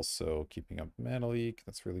while also keeping up Mana Leak.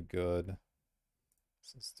 That's really good.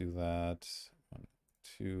 So let's do that. 1,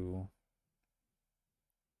 2.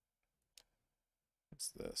 What's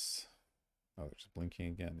this? Oh, there's blinking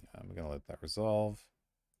again. Yeah, I'm going to let that resolve.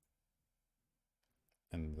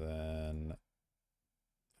 And then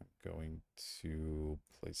I'm going to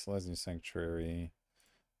play Selesnya Sanctuary,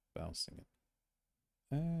 bouncing it.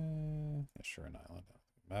 Yeah, sure, an island.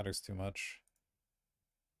 It matters too much.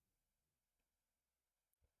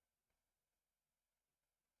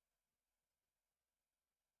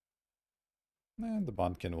 And the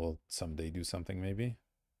Bondkin will someday do something, maybe.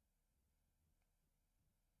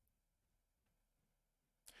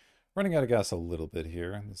 Running out of gas a little bit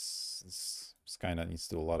here. This Skyknight needs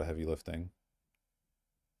to do a lot of heavy lifting.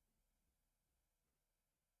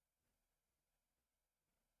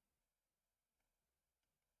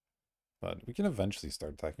 But we can eventually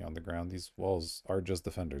start attacking on the ground. These walls are just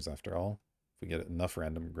defenders after all. If we get enough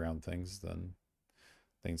random ground things, then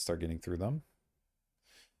things start getting through them.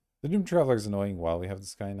 The Doom Traveler is annoying while we have the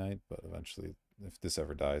Skyknight, but eventually, if this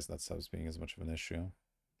ever dies, that stops being as much of an issue.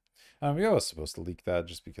 We are supposed to leak that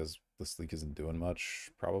just because this leak isn't doing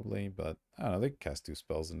much, probably, but I don't know, they can cast 2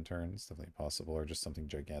 spells in turn. It's definitely possible, or just something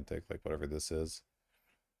gigantic, like whatever this is.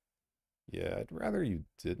 Yeah, I'd rather you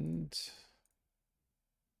didn't.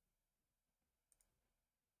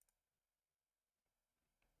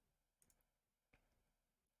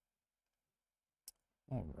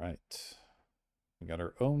 All right. We got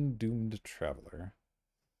our own Doomed Traveler.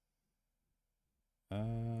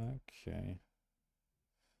 Okay.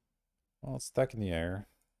 Well, it's stuck in the air.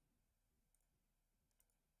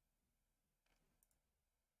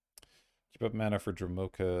 Keep up mana for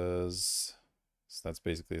Dromoka's. So that's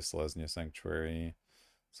basically a Selesnya Sanctuary.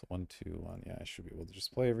 So 1, 2, 1. Yeah, I should be able to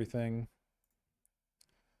just play everything.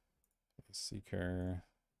 Seeker.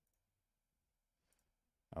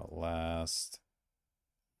 Outlast.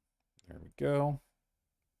 There we go.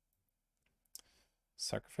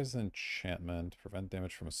 Sacrifice an enchantment. Prevent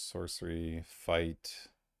damage from a sorcery. Fight.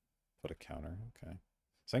 Put a counter. Okay.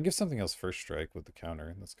 So I can give something else first strike with the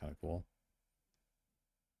counter. That's kind of cool.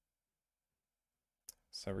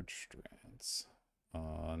 Severed Strands.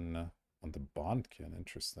 On the Bondkin.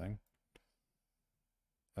 Interesting.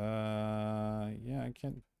 Yeah, I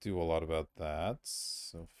can't do a lot about that.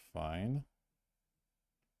 So fine.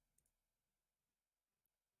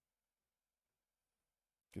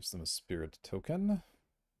 Gives them a spirit token.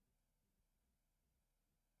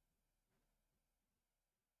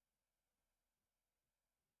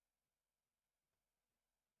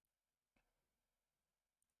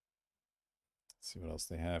 Let's see what else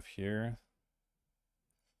they have here.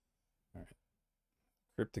 All right.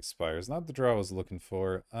 Crypt expires. Not the draw I was looking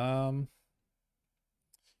for.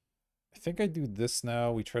 I think I do this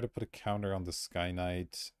now. We try to put a counter on the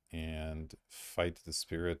Skyknight and fight the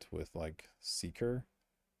spirit with like Seeker.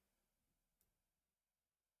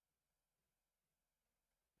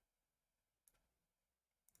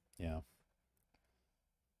 Yeah.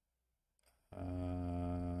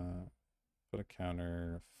 Put a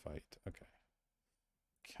counter, fight. Okay.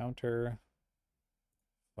 Counter,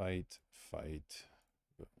 fight, fight.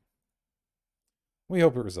 We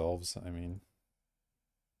hope it resolves. I mean,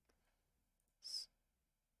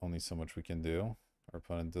 only so much we can do. Our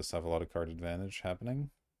opponent does have a lot of card advantage happening.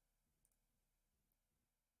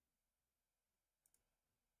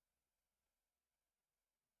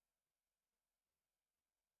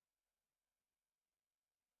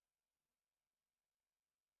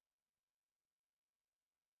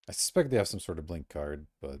 I suspect they have some sort of blink card,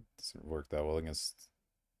 but it doesn't work that well against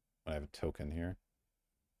when I have a token here.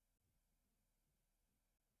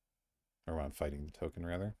 Or when I'm fighting the token,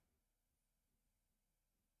 rather.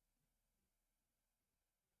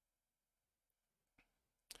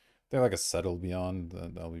 They're like a settle beyond,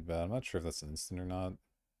 that'll be bad. I'm not sure if that's an instant or not.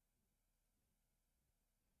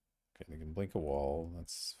 Okay, they can blink a wall.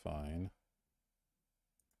 That's fine.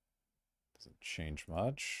 Doesn't change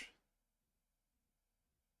much.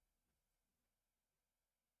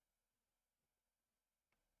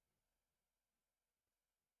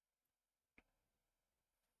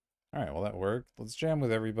 Alright, well that worked. Let's jam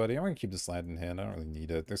with everybody. I'm going to keep this land in hand. I don't really need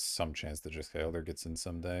it. There's some chance that just Elder gets in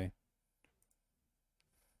someday.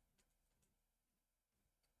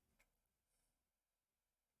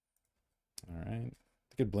 Alright.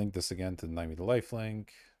 They could blink this again to deny me the lifelink.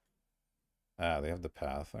 Ah, they have the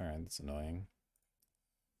path. Alright, that's annoying.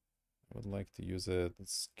 I would like to use it.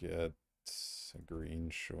 Let's get a green,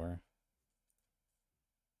 sure.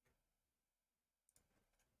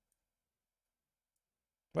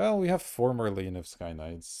 Well, we have 4 more Lyev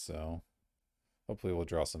Skyknights, so hopefully we'll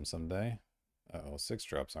draw some someday. Uh-oh, 6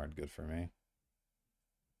 drops aren't good for me.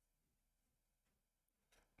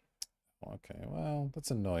 Okay, well,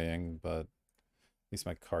 that's annoying, but at least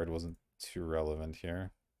my card wasn't too relevant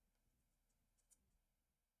here.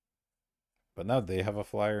 But now they have a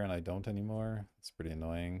flyer and I don't anymore. It's pretty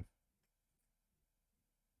annoying.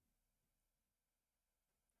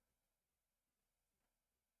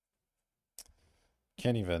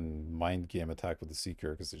 Can't even mind game attack with the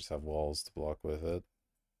Seeker because they just have walls to block with it.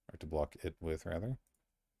 Or to block it with, rather.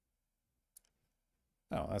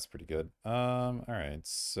 Oh, that's pretty good. Alright,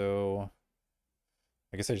 so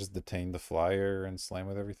I guess I just detain the flyer and slam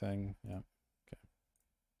with everything. Yeah. Okay.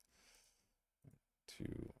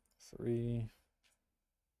 2, 3.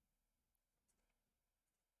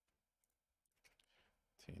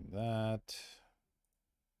 Detain that.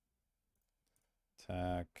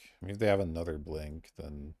 Attack. I mean, if they have another blink,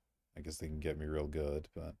 then I guess they can get me real good,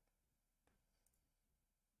 but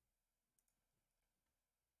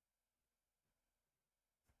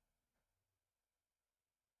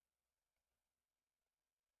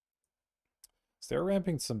so they're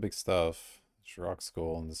ramping some big stuff. Shrock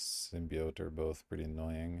Skull and the Symbiote are both pretty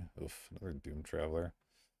annoying. Oof, another Doom Traveler.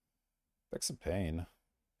 That's some pain.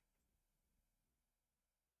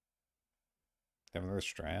 They have another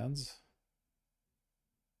Strands?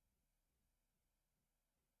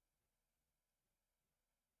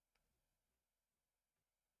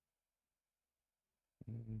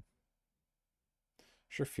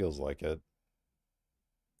 Sure feels like it.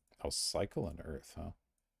 Oh, Cycle and Earth, huh?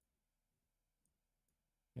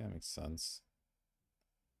 Yeah, makes sense.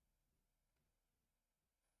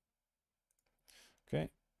 Okay.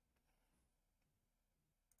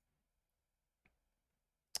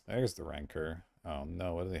 There's the Rancor. Oh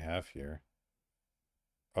no, what do they have here?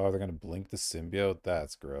 Oh, they're gonna blink the Symbiote?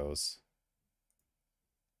 That's gross.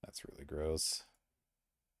 That's really gross.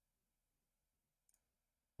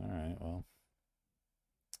 Alright, well.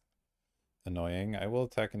 Annoying. I will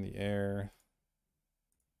attack in the air.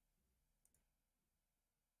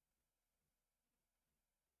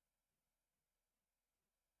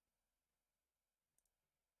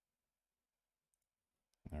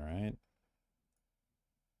 Alright.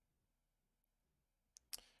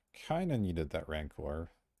 Kinda needed that Rancor.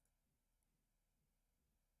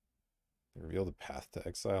 They reveal the path to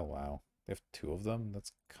exile. Wow. They have 2 of them?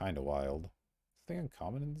 That's kinda wild. Is the thing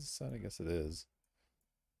uncommon in this set? I guess it is.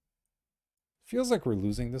 Feels like we're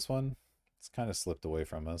losing this one. It's kind of slipped away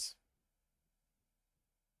from us.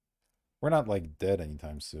 We're not like dead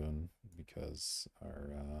anytime soon because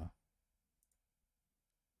our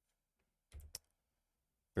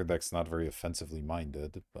their deck's not very offensively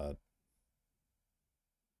minded, but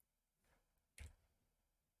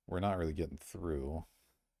we're not really getting through.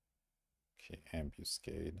 Okay,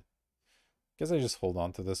 Ambuscade. Guess I just hold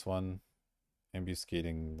on to this one.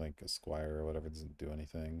 Ambuscating like a squire or whatever doesn't do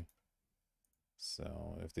anything.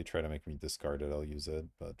 So if they try to make me discard it, I'll use it.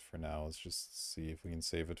 But for now, let's just see if we can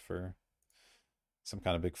save it for some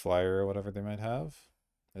kind of big flyer or whatever they might have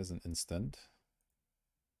as an instant.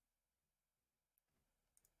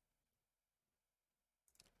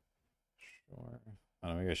 Sure. I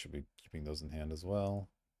don't know, maybe I should be keeping those in hand as well.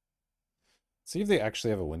 See if they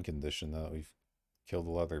actually have a win condition now that we've killed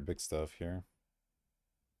a lot of their big stuff here.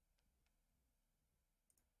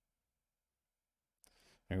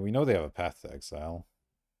 I mean, we know they have a path to exile.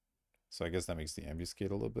 So I guess that makes the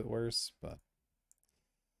ambuscade a little bit worse, but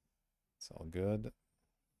it's all good.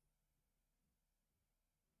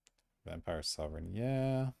 Vampire Sovereign,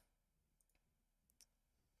 yeah.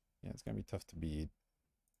 Yeah, it's gonna be tough to beat.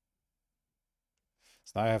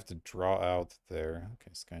 So now I have to draw out their...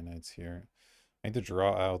 Okay, Skyknights here. I need to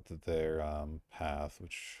draw out their path,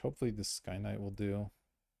 which hopefully this Skyknight will do.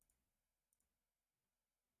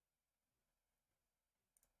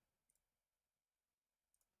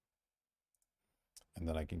 And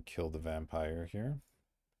then I can kill the vampire here.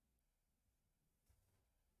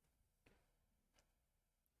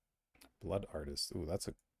 Blood Artist. Ooh, that's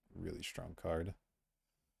a really strong card.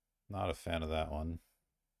 Not a fan of that one.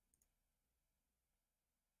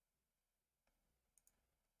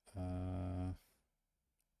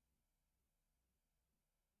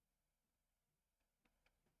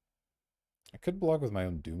 I could block with my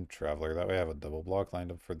own Doom Traveler. That way I have a double block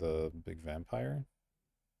lined up for the big vampire.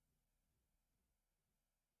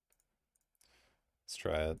 Let's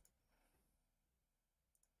try it.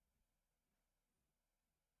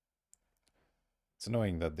 It's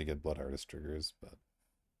annoying that they get Blood Artist triggers, but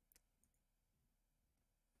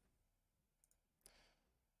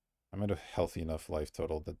I'm at a healthy enough life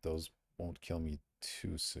total that those won't kill me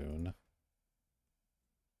too soon.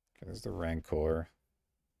 Okay, there's the Rancor.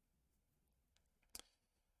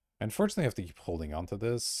 Unfortunately, I have to keep holding on to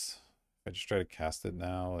this. If I just try to cast it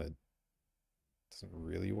now, it doesn't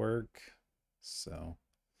really work. So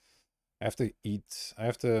I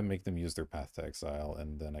have to make them use their Path to Exile,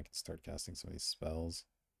 and then I can start casting some of these spells.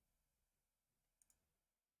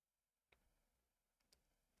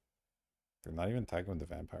 They're not even tagging with the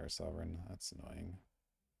Vampire Sovereign. That's annoying.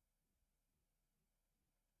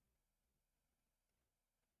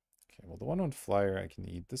 Okay, well, the 1/1 flyer I can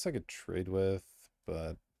eat. This I could trade with,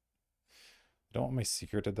 but I don't want my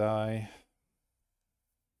Seeker to die.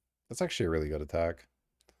 That's actually a really good attack.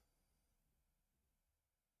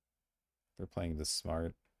 They're playing this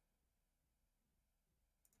smart.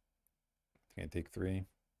 I think I take 3.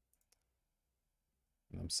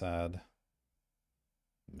 And I'm sad.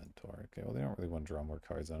 Mentor. Okay, well, they don't really want to draw more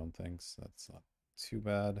cards, I don't think, so that's not too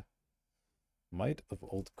bad. Might of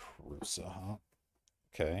Old Crusa, huh?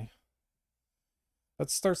 Okay. That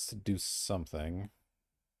starts to do something.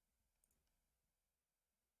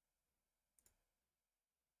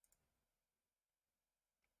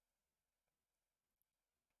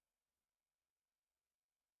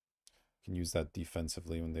 Can use that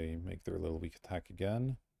defensively when they make their little weak attack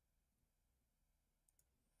again.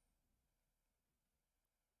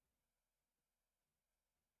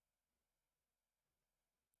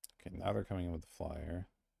 Okay, now they're coming in with the flyer.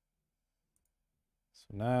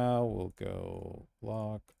 So now we'll go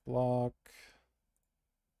block, block.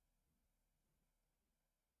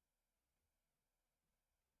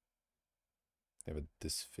 They have a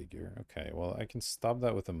disfigure. Okay, well, I can stop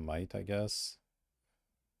that with a might, I guess.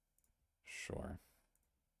 Sure.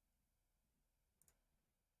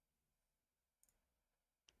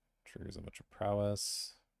 Triggers a bunch of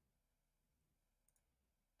prowess.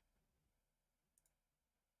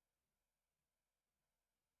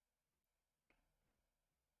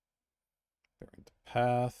 They're into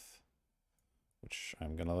path, which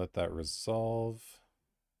I'm going to let that resolve.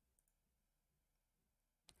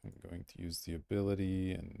 I'm going to use the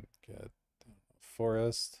ability and get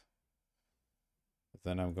forest.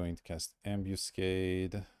 Then I'm going to cast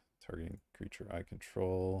Ambuscade, targeting creature I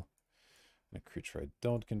control, and a creature I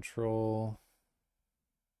don't control.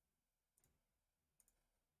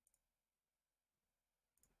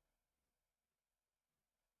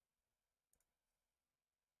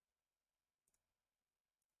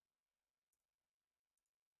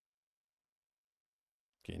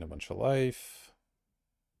 Gain a bunch of life.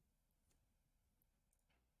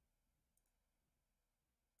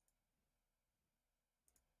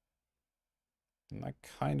 And that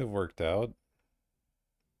kind of worked out.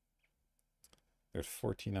 They're at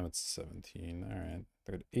 14, I'm at 17. All right.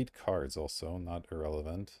 They're at 8 cards also, not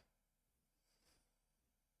irrelevant.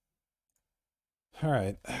 All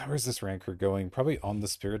right. Where's this Rancor going? Probably on the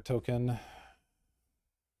Spirit token.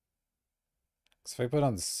 So if I put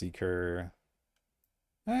on the Seeker,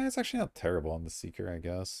 it's actually not terrible on the Seeker, I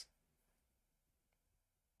guess.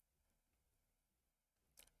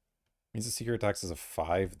 Means the Seeker attacks as a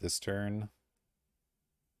 5 this turn.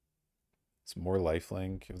 It's more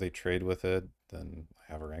lifelink. If they trade with it, then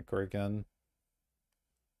I have a Rancor again.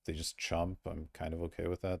 If they just chump, I'm kind of okay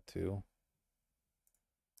with that too.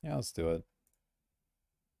 Yeah, let's do it.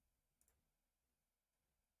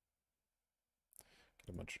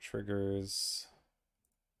 Get a bunch of triggers.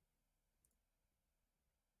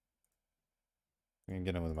 I'm gonna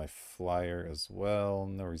get him with my flyer as well.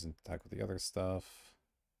 No reason to attack with the other stuff.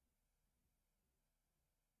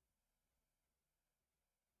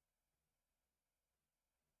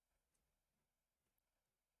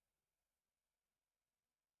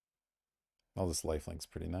 All this lifelink's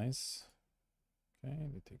pretty nice. Okay,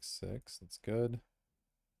 they take 6. That's good.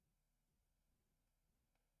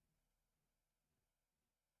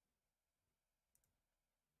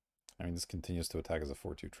 I mean, this continues to attack as a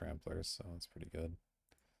 4-2 trampler, so that's pretty good.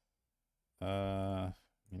 I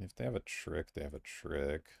mean, if they have a trick, they have a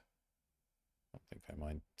trick. I don't think I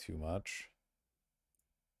mind too much.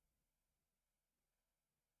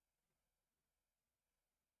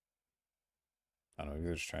 I don't know, maybe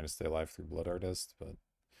they're just trying to stay alive through Blood Artist, but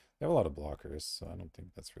they have a lot of blockers, so I don't think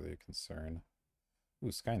that's really a concern. Ooh,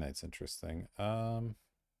 Skyknight's interesting. No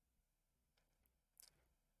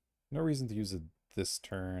reason to use it this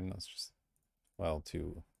turn. Let's just, well,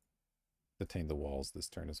 to detain the walls this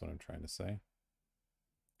turn is what I'm trying to say.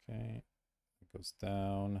 Okay, it goes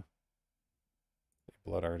down. They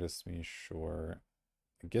Blood Artist me, sure.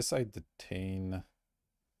 I guess I detain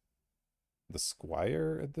the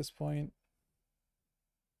Squire at this point.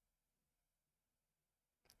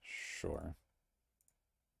 Sure.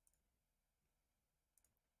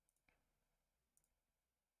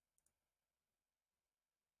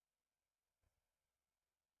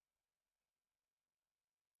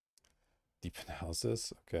 Deep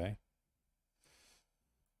analysis, okay.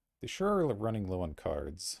 They sure are running low on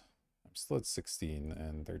cards. I'm still at 16,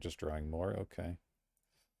 and they're just drawing more, okay.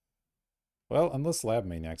 Well, unless Lab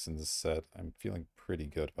Maniac's in this set, I'm feeling pretty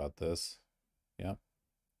good about this. Yeah.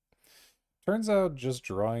 Turns out just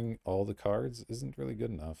drawing all the cards isn't really good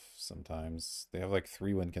enough sometimes. They have like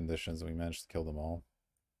 3 win conditions, and we managed to kill them all.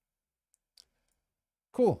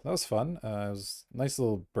 Cool, that was fun. It was a nice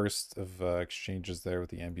little burst of exchanges there with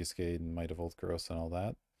the Ambuscade and Might of Old Gross and all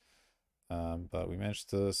that. But we managed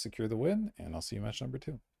to secure the win, and I'll see you match number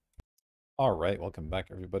 2. All right, welcome back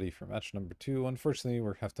everybody for match number 2. Unfortunately,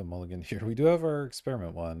 we're have to mulligan here. We do have our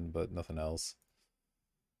experiment one, but nothing else.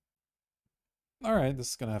 All right, this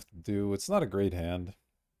is gonna have to do. It's not a great hand.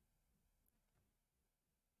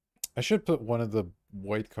 I should put one of the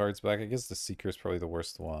white cards back. I guess the Seeker is probably the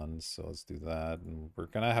worst one, so let's do that. And we're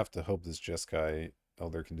gonna have to hope this Jeskai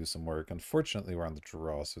Elder can do some work. Unfortunately, we're on the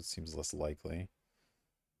draw, so it seems less likely.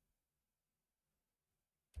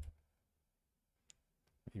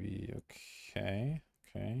 Maybe, okay,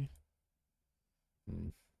 okay.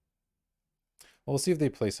 Well, we'll see if they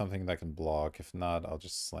play something that can block. If not, I'll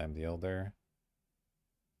just slam the Elder.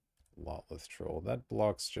 Lotless Troll. That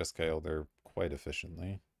blocks Jeskai Elder quite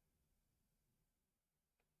efficiently.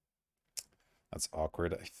 That's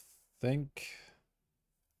awkward. I think...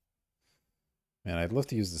 Man, I'd love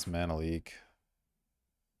to use this Mana Leak,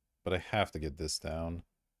 but I have to get this down.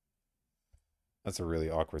 That's a really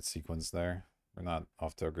awkward sequence there. We're not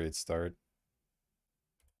off to a great start.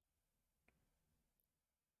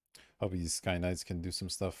 Hope these Skyknights can do some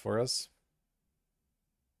stuff for us.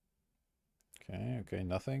 Okay, okay,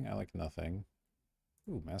 nothing. I like nothing.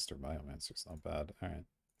 Ooh, Master Biomancer's not bad. All right.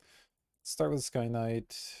 Let's start with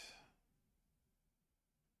Skyknight.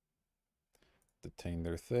 Detain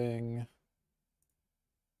their thing.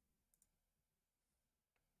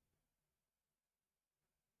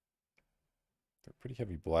 They're pretty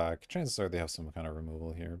heavy black. Chances are they have some kind of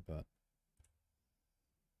removal here, but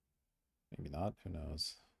maybe not. Who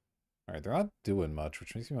knows? All right, they're not doing much,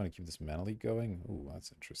 which makes me want to keep this Mana Leak going. Ooh,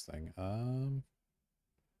 that's interesting. If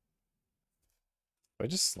I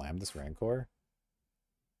just slam this Rancor,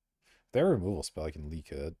 if they have a removal spell, I can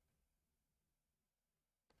leak it.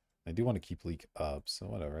 I do want to keep leak up, so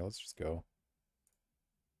whatever. Let's just go.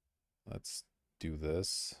 Let's do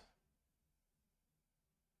this.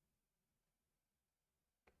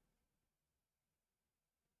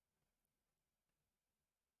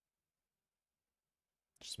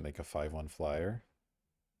 Just make a 5/1 flyer.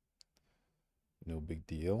 No big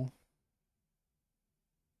deal.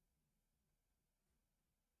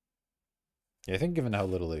 Yeah, I think given how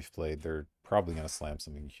little they've played, they're probably going to slam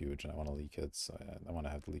something huge, and I want to leak it, so I want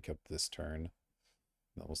to have to leak up this turn.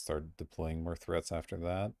 Then we'll start deploying more threats after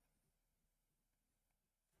that.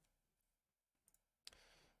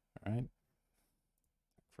 All right.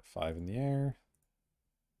 For 5 in the air.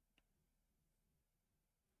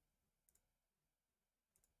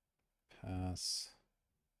 Pass.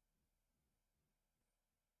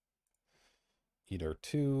 Eat our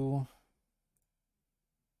 2.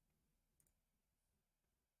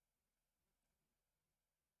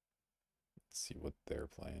 Let's see what they're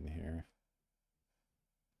playing here.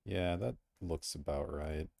 Yeah, that looks about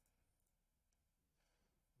right.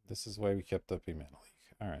 This is why we kept up a mana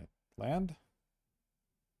leak. All right, land.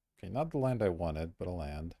 Okay, not the land I wanted, but a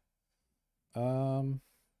land.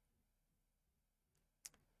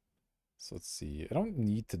 So let's see. I don't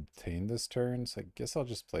need to detain this turn, so I guess I'll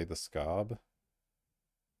just play the Scob.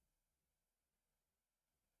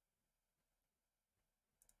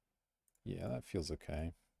 Yeah, that feels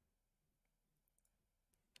okay.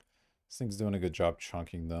 This thing's doing a good job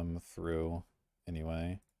chunking them through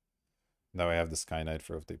anyway. Now I have the Skyknight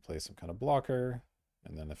for if they play some kind of blocker.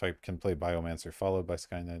 And then if I can play Biomancer followed by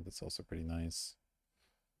Skyknight, that's also pretty nice.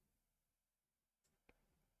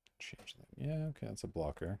 Change that. Yeah, okay, that's a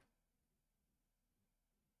blocker.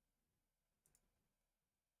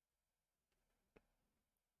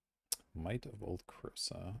 Might of Old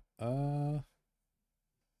Krosa. I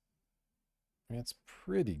mean, it's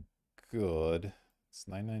pretty good. It's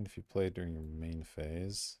 9/9 if you play it during your main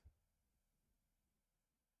phase.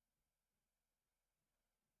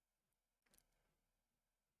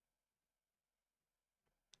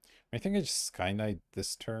 I think I just Skyknight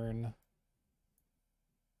this turn.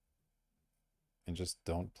 And just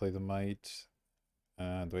don't play the Might.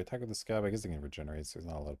 Do I attack with the Scab? I guess they can regenerate, so there's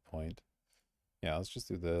not a lot of point. Yeah, let's just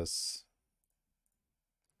do this.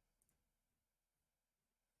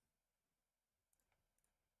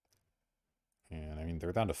 And I mean,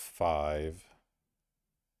 they're down to 5.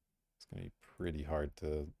 It's going to be pretty hard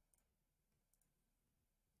to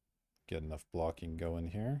get enough blocking going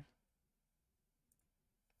here.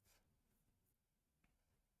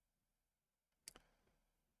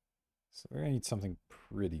 So we're going to need something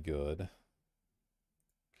pretty good.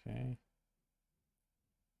 Okay.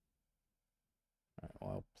 Alright,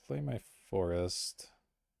 well, I'll play my Forest.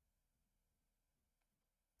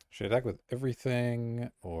 Should I attack with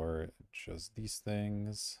everything or just these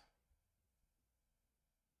things?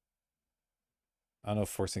 I don't know if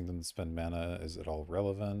forcing them to spend mana is at all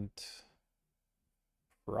relevant.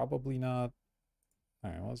 Probably not.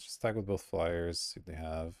 Alright, well, let's just attack with both flyers, see what they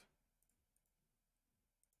have.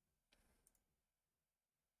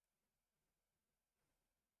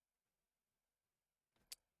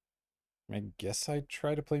 I guess I'd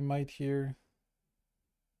try to play Might here.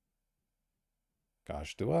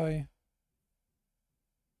 Gosh, do I?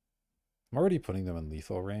 I'm already putting them in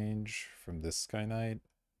lethal range from this Skyknight.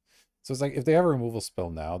 So it's like, if they have a removal spell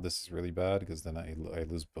now, this is really bad, because then I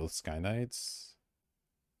lose both Skyknights.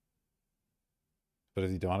 But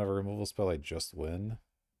if you don't have a removal spell, I just win.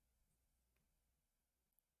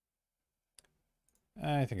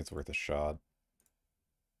 I think it's worth a shot.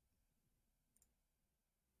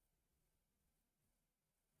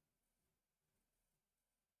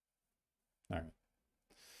 Alright.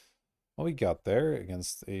 Well, we got there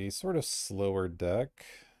against a sort of slower deck.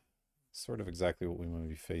 Sort of exactly what we want to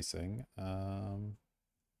be facing.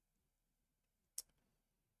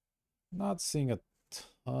 Not seeing a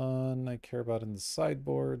ton I care about in the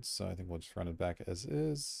sideboard, so I think we'll just run it back as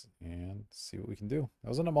is and see what we can do. I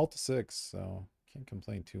was on a Malta 6, so can't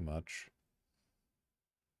complain too much.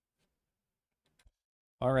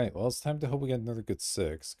 All right, well, it's time to hope we get another good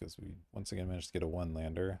 6, because we once again managed to get a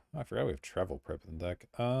 1-lander. Oh, I forgot we have Travel Prep in the deck.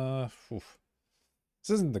 Oof. This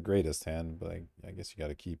isn't the greatest hand, but I guess you got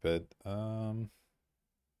to keep it.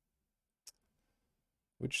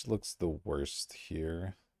 Which looks the worst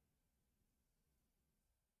here?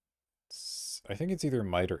 I think it's either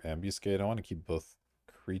Might or Ambuscade. I want to keep both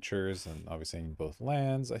creatures, and obviously I need both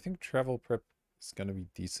lands. I think Travel Prep is going to be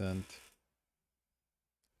decent.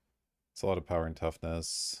 It's a lot of power and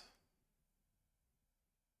toughness.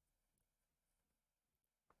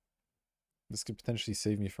 This could potentially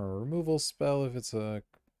save me from a removal spell if it's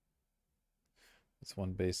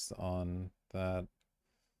one based on that.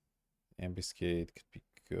 Ambuscade could be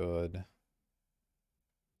good.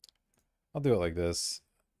 I'll do it like this.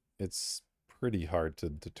 It's pretty hard to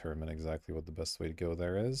determine exactly what the best way to go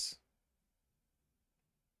there is.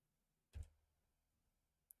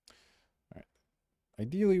 All right.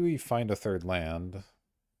 Ideally, we find a third land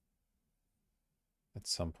at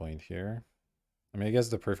some point here. I mean, I guess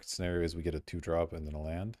the perfect scenario is we get a 2-drop and then a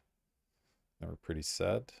land. And we're pretty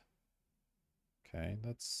set. Okay,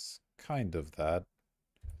 that's kind of that.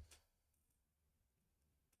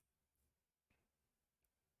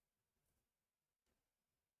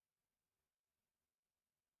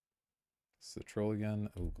 It's the troll again.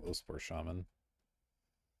 Oh, Glowspore Shaman.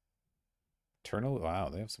 Eternal. Wow,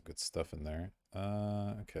 they have some good stuff in there.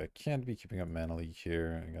 Okay, I can't be keeping up Mana Leak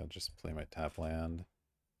here. I gotta just play my tap land.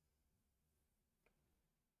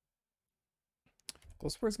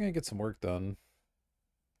 Glowspore's gonna get some work done.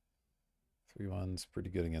 3/1's pretty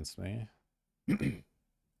good against me. Okay,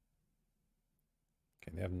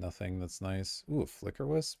 they have nothing that's nice. Ooh, a Flicker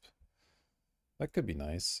Wisp. That could be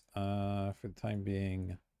nice. For the time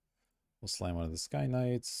being, we'll slam one of the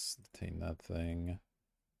Skyknights, detain that thing.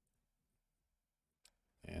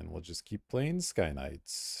 And we'll just keep playing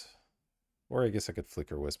Skyknights. Or I guess I could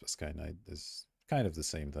Flicker Wisp a Skyknight. Is kind of the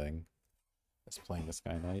same thing as playing a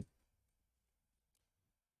Skyknight.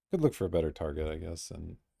 Could look for a better target, I guess.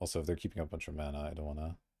 And also, if they're keeping up a bunch of mana, I don't want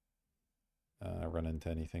to run into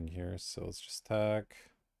anything here. So let's just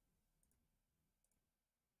attack.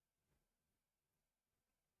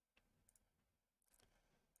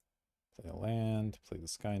 Play a land, play the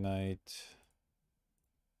Skyknight.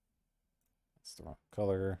 That's the wrong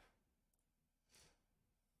color.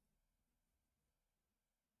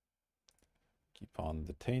 Keep on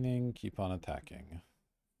detaining, keep on attacking.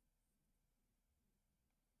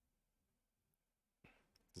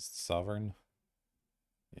 Is this the Sovereign?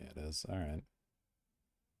 Yeah, it is. Alright.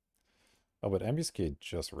 Oh, but Ambuscade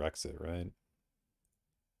just wrecks it, right?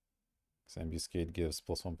 Because Ambuscade gives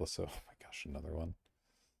 +1/+0. Oh my gosh, another one.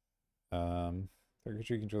 Target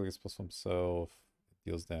creature control gets +1/+0.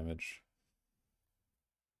 Deals damage.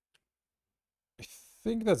 I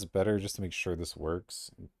think that's better just to make sure this works.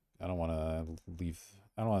 I don't want to leave.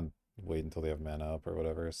 I don't want to wait until they have mana up or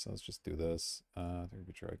whatever. So let's just do this. Target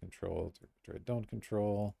creature I control. Target creature I don't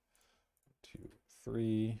control. 2,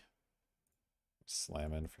 3.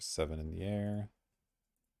 Slam in for 7 in the air.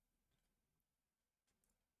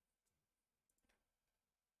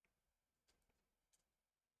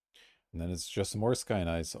 And then it's just more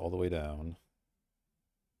Skyknights all the way down.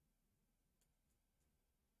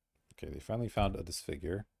 Okay, they finally found a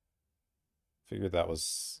Disfigure. Figured that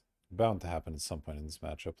was bound to happen at some point in this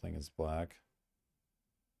matchup, playing as black.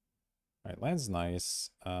 Alright, land's nice.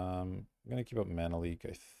 I'm going to keep up Mana Leak,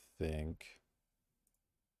 I think,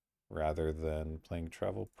 rather than playing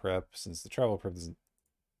Travel Prep, since the Travel Prep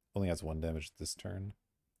only has 1 damage this turn.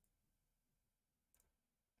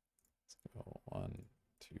 Let's go 1,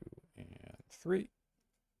 2, and 3.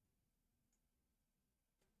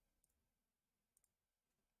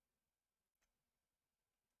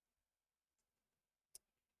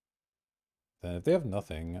 Then if they have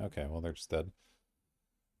nothing, okay, well, they're just dead.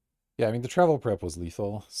 Yeah, I mean, the Travel Prep was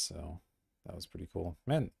lethal, so that was pretty cool.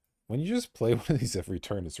 Man, when you just play one of these every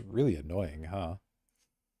turn, it's really annoying, huh?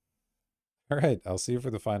 All right, I'll see you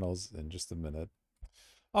for the finals in just a minute.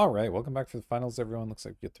 All right, welcome back for the finals, everyone. Looks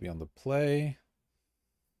like we get to be on the play.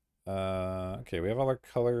 Okay, we have all our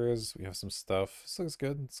colors. We have some stuff. This looks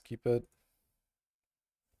good. Let's keep it.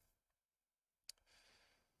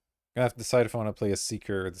 Gonna have to decide if I want to play a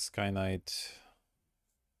Seeker or the Skyknight.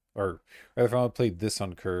 Or if I want to play this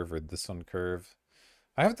on curve or this on curve.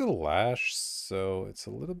 I have the Lash, so it's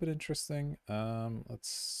a little bit interesting.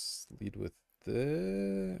 Let's lead with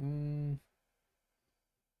the...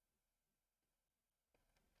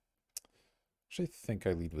 Actually, I think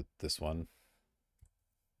I lead with this one.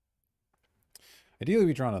 Ideally,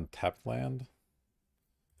 we draw an untapped land.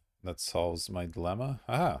 That solves my dilemma.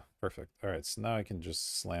 Aha, perfect. All right, so now I can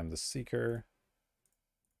just slam the Seeker.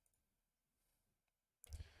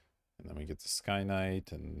 And then we get the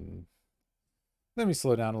Skyknight, and then we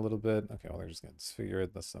slow down a little bit. Okay, well, they're just going to disfigure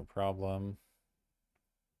it. That's no problem.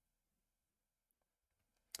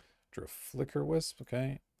 Draw a Flicker Wisp,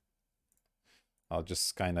 okay. I'll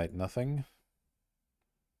just Skyknight nothing.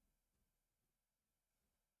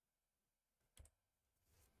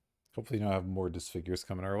 Hopefully now have more disfigures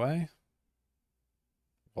coming our way.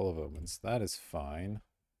 Wall of Omens, that is fine.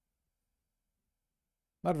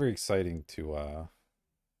 Not very exciting to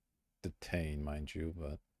detain, mind you,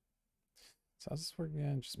 but... So how's this work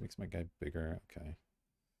again? Just makes my guy bigger. Okay.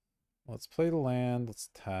 Let's play the land. Let's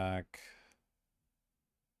attack.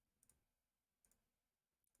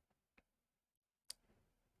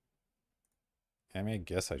 I mean, I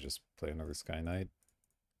guess I just play another Skyknight.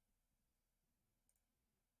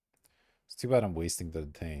 It's too bad I'm wasting the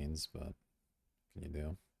detains, but what can you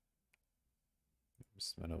do?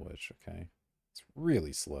 Spin a Witch, okay. It's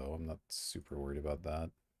really slow. I'm not super worried about that.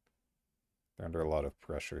 They're under a lot of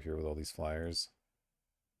pressure here with all these flyers.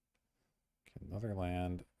 Okay, another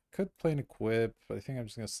land. Could play an Equip, but I think I'm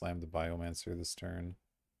just going to slam the Biomancer this turn.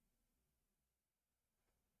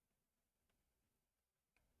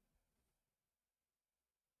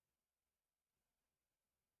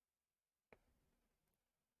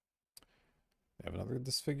 Have another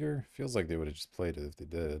disfigure? Feels like they would have just played it if they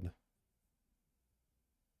did.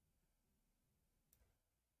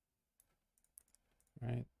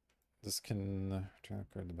 Right. This can return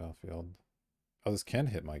a card to the battlefield. Oh, this can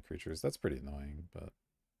hit my creatures. That's pretty annoying, but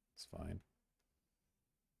it's fine.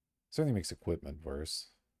 Certainly makes equipment worse.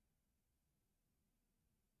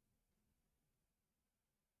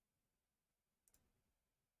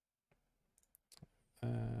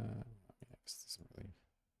 This doesn't really.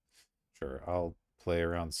 Sure, I'll play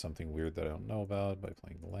around something weird that I don't know about by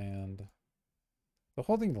playing the land. But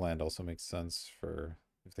holding the land also makes sense for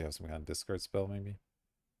if they have some kind of discard spell, maybe.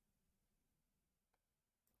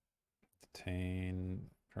 Detain,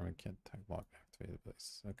 permanent can't attack, block, activate the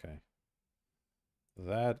place. Okay.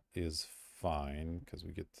 That is fine, because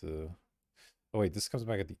we get to... Oh wait, this comes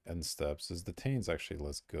back at the end steps. This detain's actually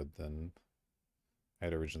less good than I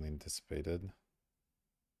had originally anticipated.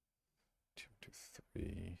 2, 2,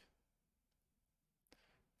 3.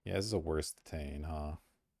 Yeah, this is a worse detain, huh?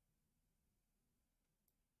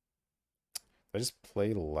 I just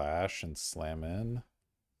play Lash and slam in.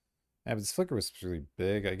 Yeah, but this Flicker Wisp's really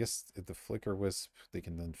big. I guess if the Flicker Wisp, they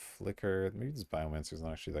can then flicker. Maybe this Biomancer's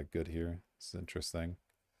not actually that good here. This is interesting.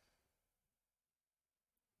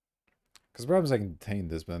 Because the problem is I can detain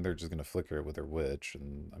this, but then they're just going to flicker it with their Witch,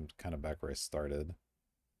 and I'm kind of back where I started.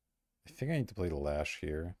 I think I need to play the Lash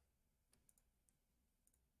here.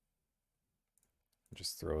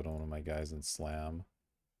 Just throw it on one of my guys and slam.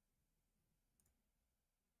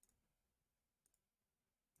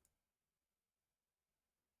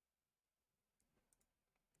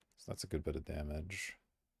 So that's a good bit of damage.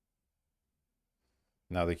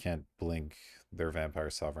 Now they can't blink their Vampire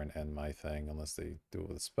Sovereign and my thing unless they do it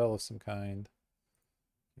with a spell of some kind.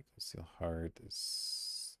 Seal Heart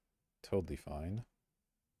is totally fine.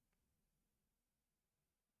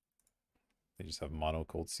 They just have mono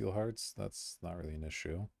cold Seal Hearts. That's not really an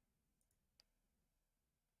issue.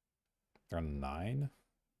 They're on 9.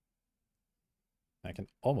 I can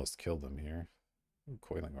almost kill them here. Ooh,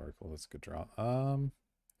 Coiling Oracle, that's a good draw.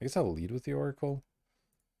 I guess I'll lead with the Oracle.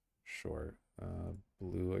 Sure.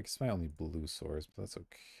 Blue. I guess my only blue source, but that's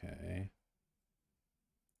okay.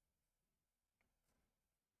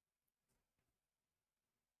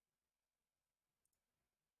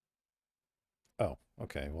 Oh,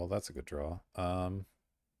 okay. Well, that's a good draw. Yeah,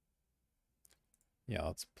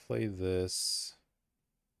 let's play this.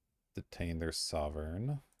 Detain their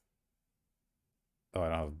sovereign. Oh, I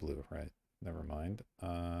don't have blue, right? Never mind.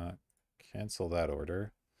 Cancel that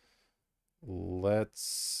order.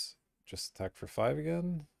 Let's just attack for 5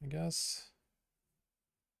 again, I guess.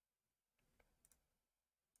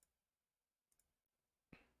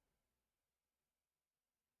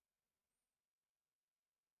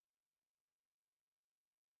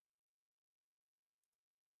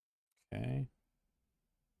 Okay.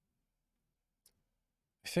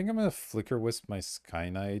 I think I'm gonna Flicker Wisp my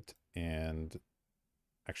Skyknight and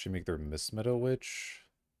actually make their Mist Meadow Witch.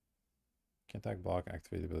 Can't attack, block,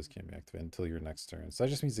 activate abilities can't be activated until your next turn. So that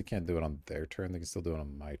just means they can't do it on their turn. They can still do it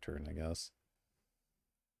on my turn, I guess.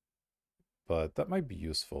 But that might be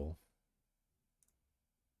useful.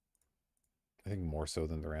 I think more so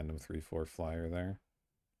than the random 3/4 flyer there.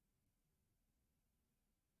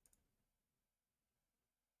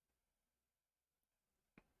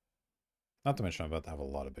 Not to mention I'm about to have a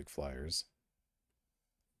lot of big flyers.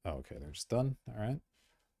 Oh, okay, they're just done. All right.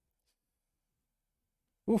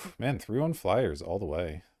 Oof, man, 3/1 flyers all the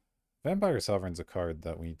way. Vampire Sovereign's a card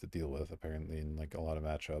that we need to deal with, apparently, in like a lot of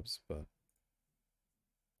matchups, but...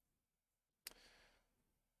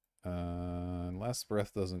 Last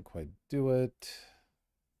Breath doesn't quite do it.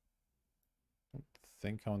 Don't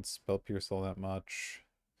think I want Spell Pierce all that much.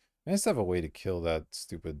 I just have a way to kill that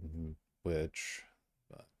stupid witch,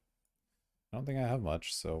 but I don't think I have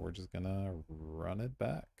much, so we're just gonna run it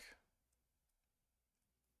back.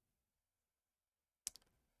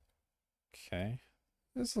 Okay,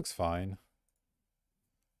 this looks fine.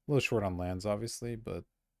 A little short on lands, obviously, but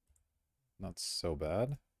not so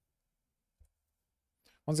bad.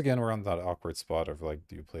 Once again, we're on that awkward spot of like,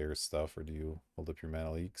 do you play your stuff or do you hold up your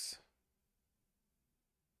mana leaks?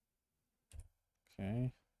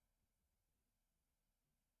 Okay.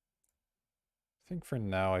 I think for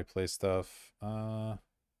now I play stuff. I'm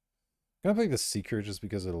gonna play the Seeker just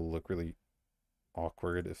because it'll look really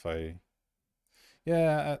awkward if I...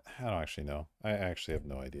 Yeah, I don't actually know. I actually have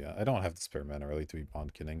no idea. I don't have the spare mana really to be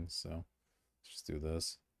Bond Kitting, so let's just do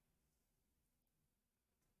this.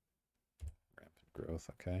 Rampant Growth,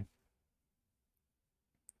 okay.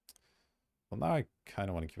 Well, now I kind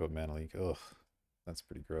of want to keep up Mana Leak. Ugh, that's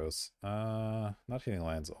pretty gross. Not hitting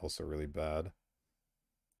lands also really bad.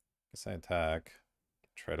 Guess I attack.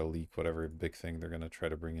 try to leak whatever big thing they're going to try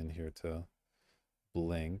to bring in here to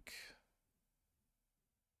blink.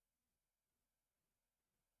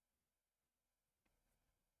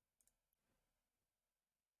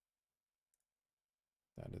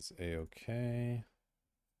 That is a-okay.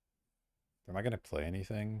 Am I going to play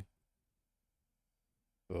anything?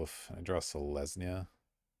 Oof, I draw Selesnya.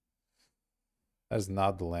 That is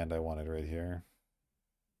not the land I wanted right here.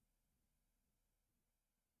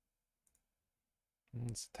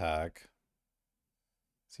 Let's attack.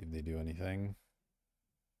 See if they do anything.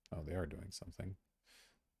 Oh, they are doing something.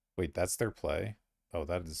 Wait, that's their play? Oh,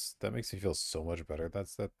 that makes me feel so much better.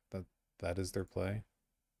 That is their play.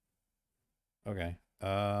 Okay.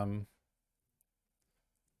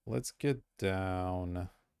 Let's get down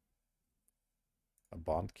a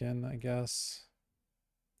Bondkin, I guess.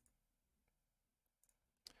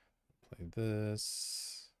 Play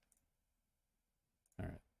this. All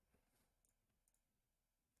right.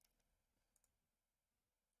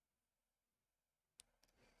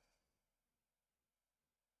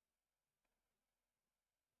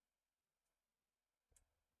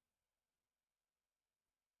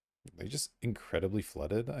 They just incredibly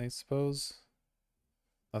flooded, I suppose.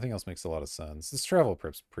 Nothing else makes a lot of sense. This travel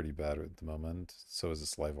prep's pretty bad at the moment. So is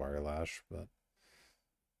this live wire lash, but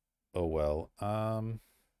oh well. I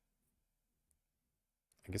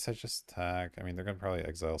guess I just attack. I mean, they're gonna probably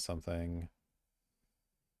exile something.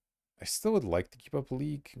 I still would like to keep up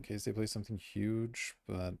leak in case they play something huge,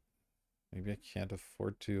 but maybe I can't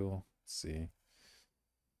afford to. Let's see.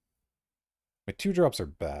 My 2-drops are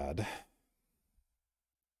bad.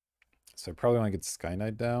 So I probably want to get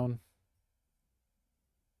Skyknight down.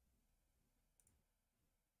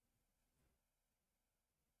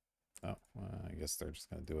 Oh, well, I guess they're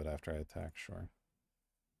just going to do it after I attack, sure.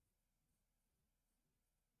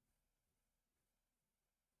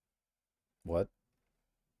 What?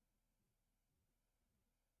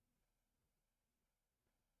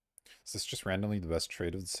 Is this just randomly the best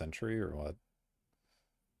trade of the century or what?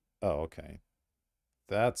 Oh, okay.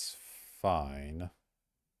 That's fine.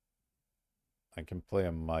 I can play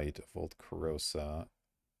a Might of Old Corrosa.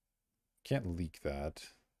 Can't leak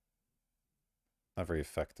that. Not very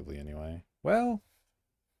effectively anyway. Well,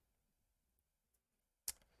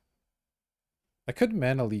 I could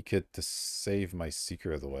mana leak it to save my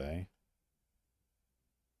Seeker of the way.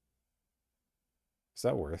 Is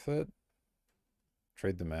that worth it?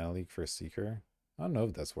 Trade the mana leak for a Seeker? I don't know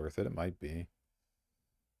if that's worth it. It might be.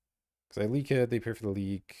 Because I leak it, they pay for the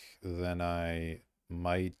leak, then I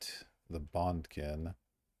might the Bondkin.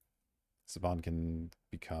 So Bondkin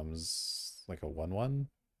becomes like a 1/1.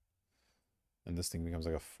 And this thing becomes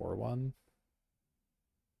like a 4/1.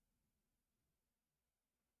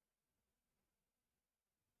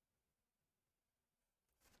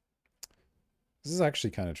 This is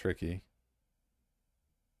actually kind of tricky.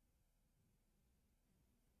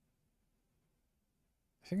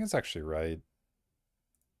 I think it's actually right.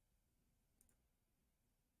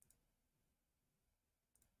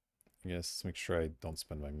 Yes, let's make sure I don't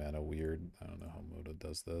spend my mana weird. I don't know how Moda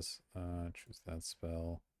does this. Choose that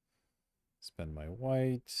spell. Spend my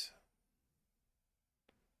white.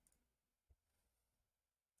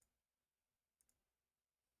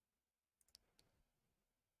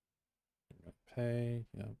 Pay.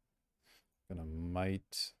 Yep. Gonna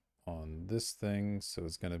might on this thing, so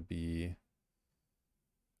it's gonna be.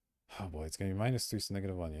 Oh boy, it's gonna be -3, so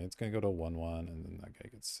 -1. Yeah, it's gonna go to 1/1, and then that guy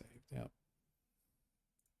gets saved. Yep.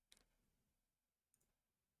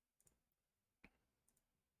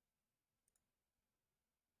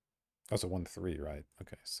 Oh, so 1/3, right?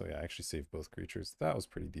 Okay, so yeah, I actually saved both creatures. That was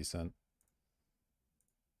pretty decent.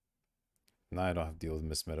 Now I don't have to deal with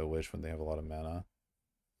Mismeadow Wish when they have a lot of mana.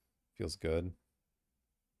 Feels good.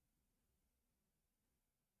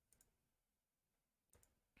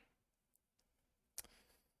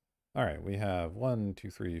 All right, we have 1, 2,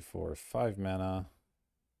 3, 4, 5 mana.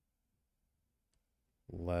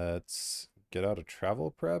 Let's get out a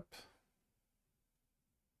travel prep.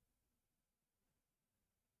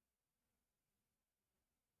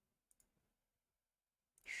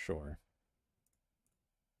 Sure.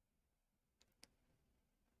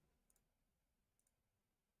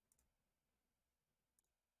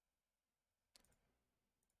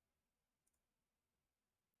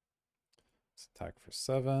 Let's attack for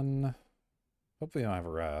 7. Hopefully I don't have a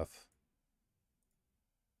Wrath.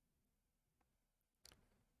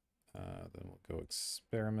 Then we'll go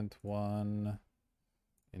Experiment 1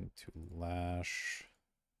 into Lash.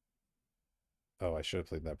 Oh, I should have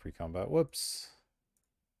played that pre-combat. Whoops.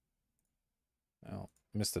 Well,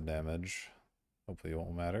 missed the damage. Hopefully it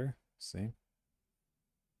won't matter. See?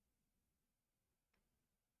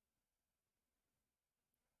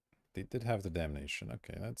 They did have the damnation.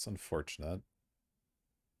 Okay, that's unfortunate.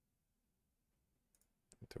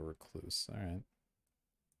 To recluse. All right.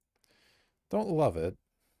 Don't love it.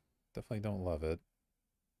 Definitely don't love it.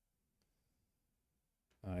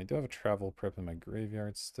 I do have a travel prep in my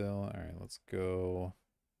graveyard still. All right, let's go.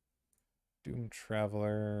 Doom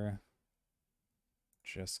Traveler.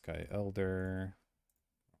 Jeskai Elder.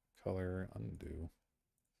 Color undo.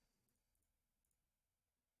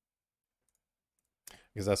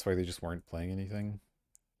 Because that's why they just weren't playing anything.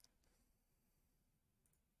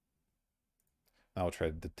 Now I'll try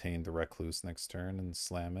to detain the Recluse next turn and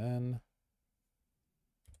slam in.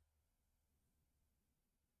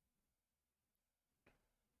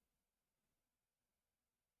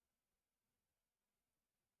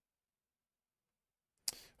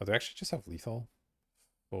 Oh, they actually just have lethal.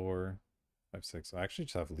 4, 5, 6. I actually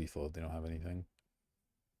just have lethal. They don't have anything.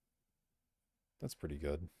 That's pretty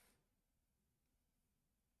good.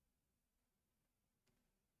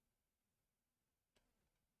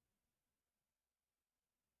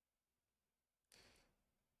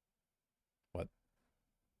 What?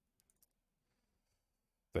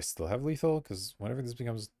 Do I still have lethal? Because whenever this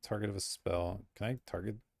becomes target of a spell, can I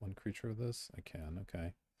target one creature with this? I can.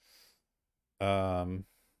 Okay.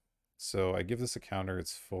 So I give this a counter.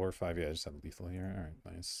 It's 4, 5. Yeah, I just have lethal here. All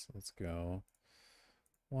right, nice. Let's go.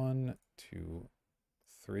 1, 2,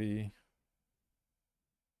 3.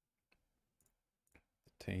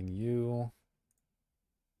 Detain you.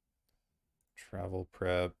 Travel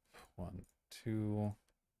prep. 1, 2.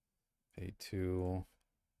 Pay 2.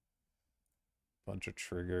 Bunch of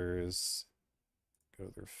triggers. Go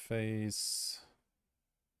to their face.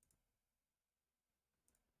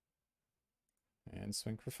 And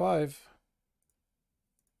swing for 5.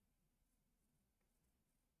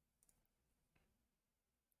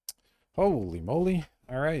 Holy moly.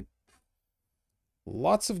 All right.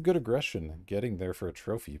 Lots of good aggression getting there for a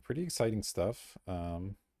trophy. Pretty exciting stuff. Yeah,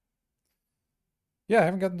 I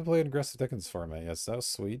haven't gotten to play an aggressive deck in this format yet, so that was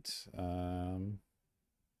sweet.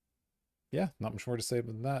 Yeah, not much more to say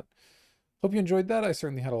than that. Hope you enjoyed that. I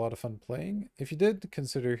certainly had a lot of fun playing. If you did,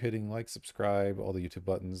 consider hitting like, subscribe, all the YouTube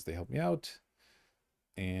buttons. They help me out.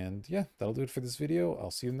 And yeah, that'll do it for this video.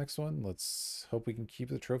 I'll see you in the next one. Let's hope we can keep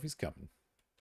the trophies coming.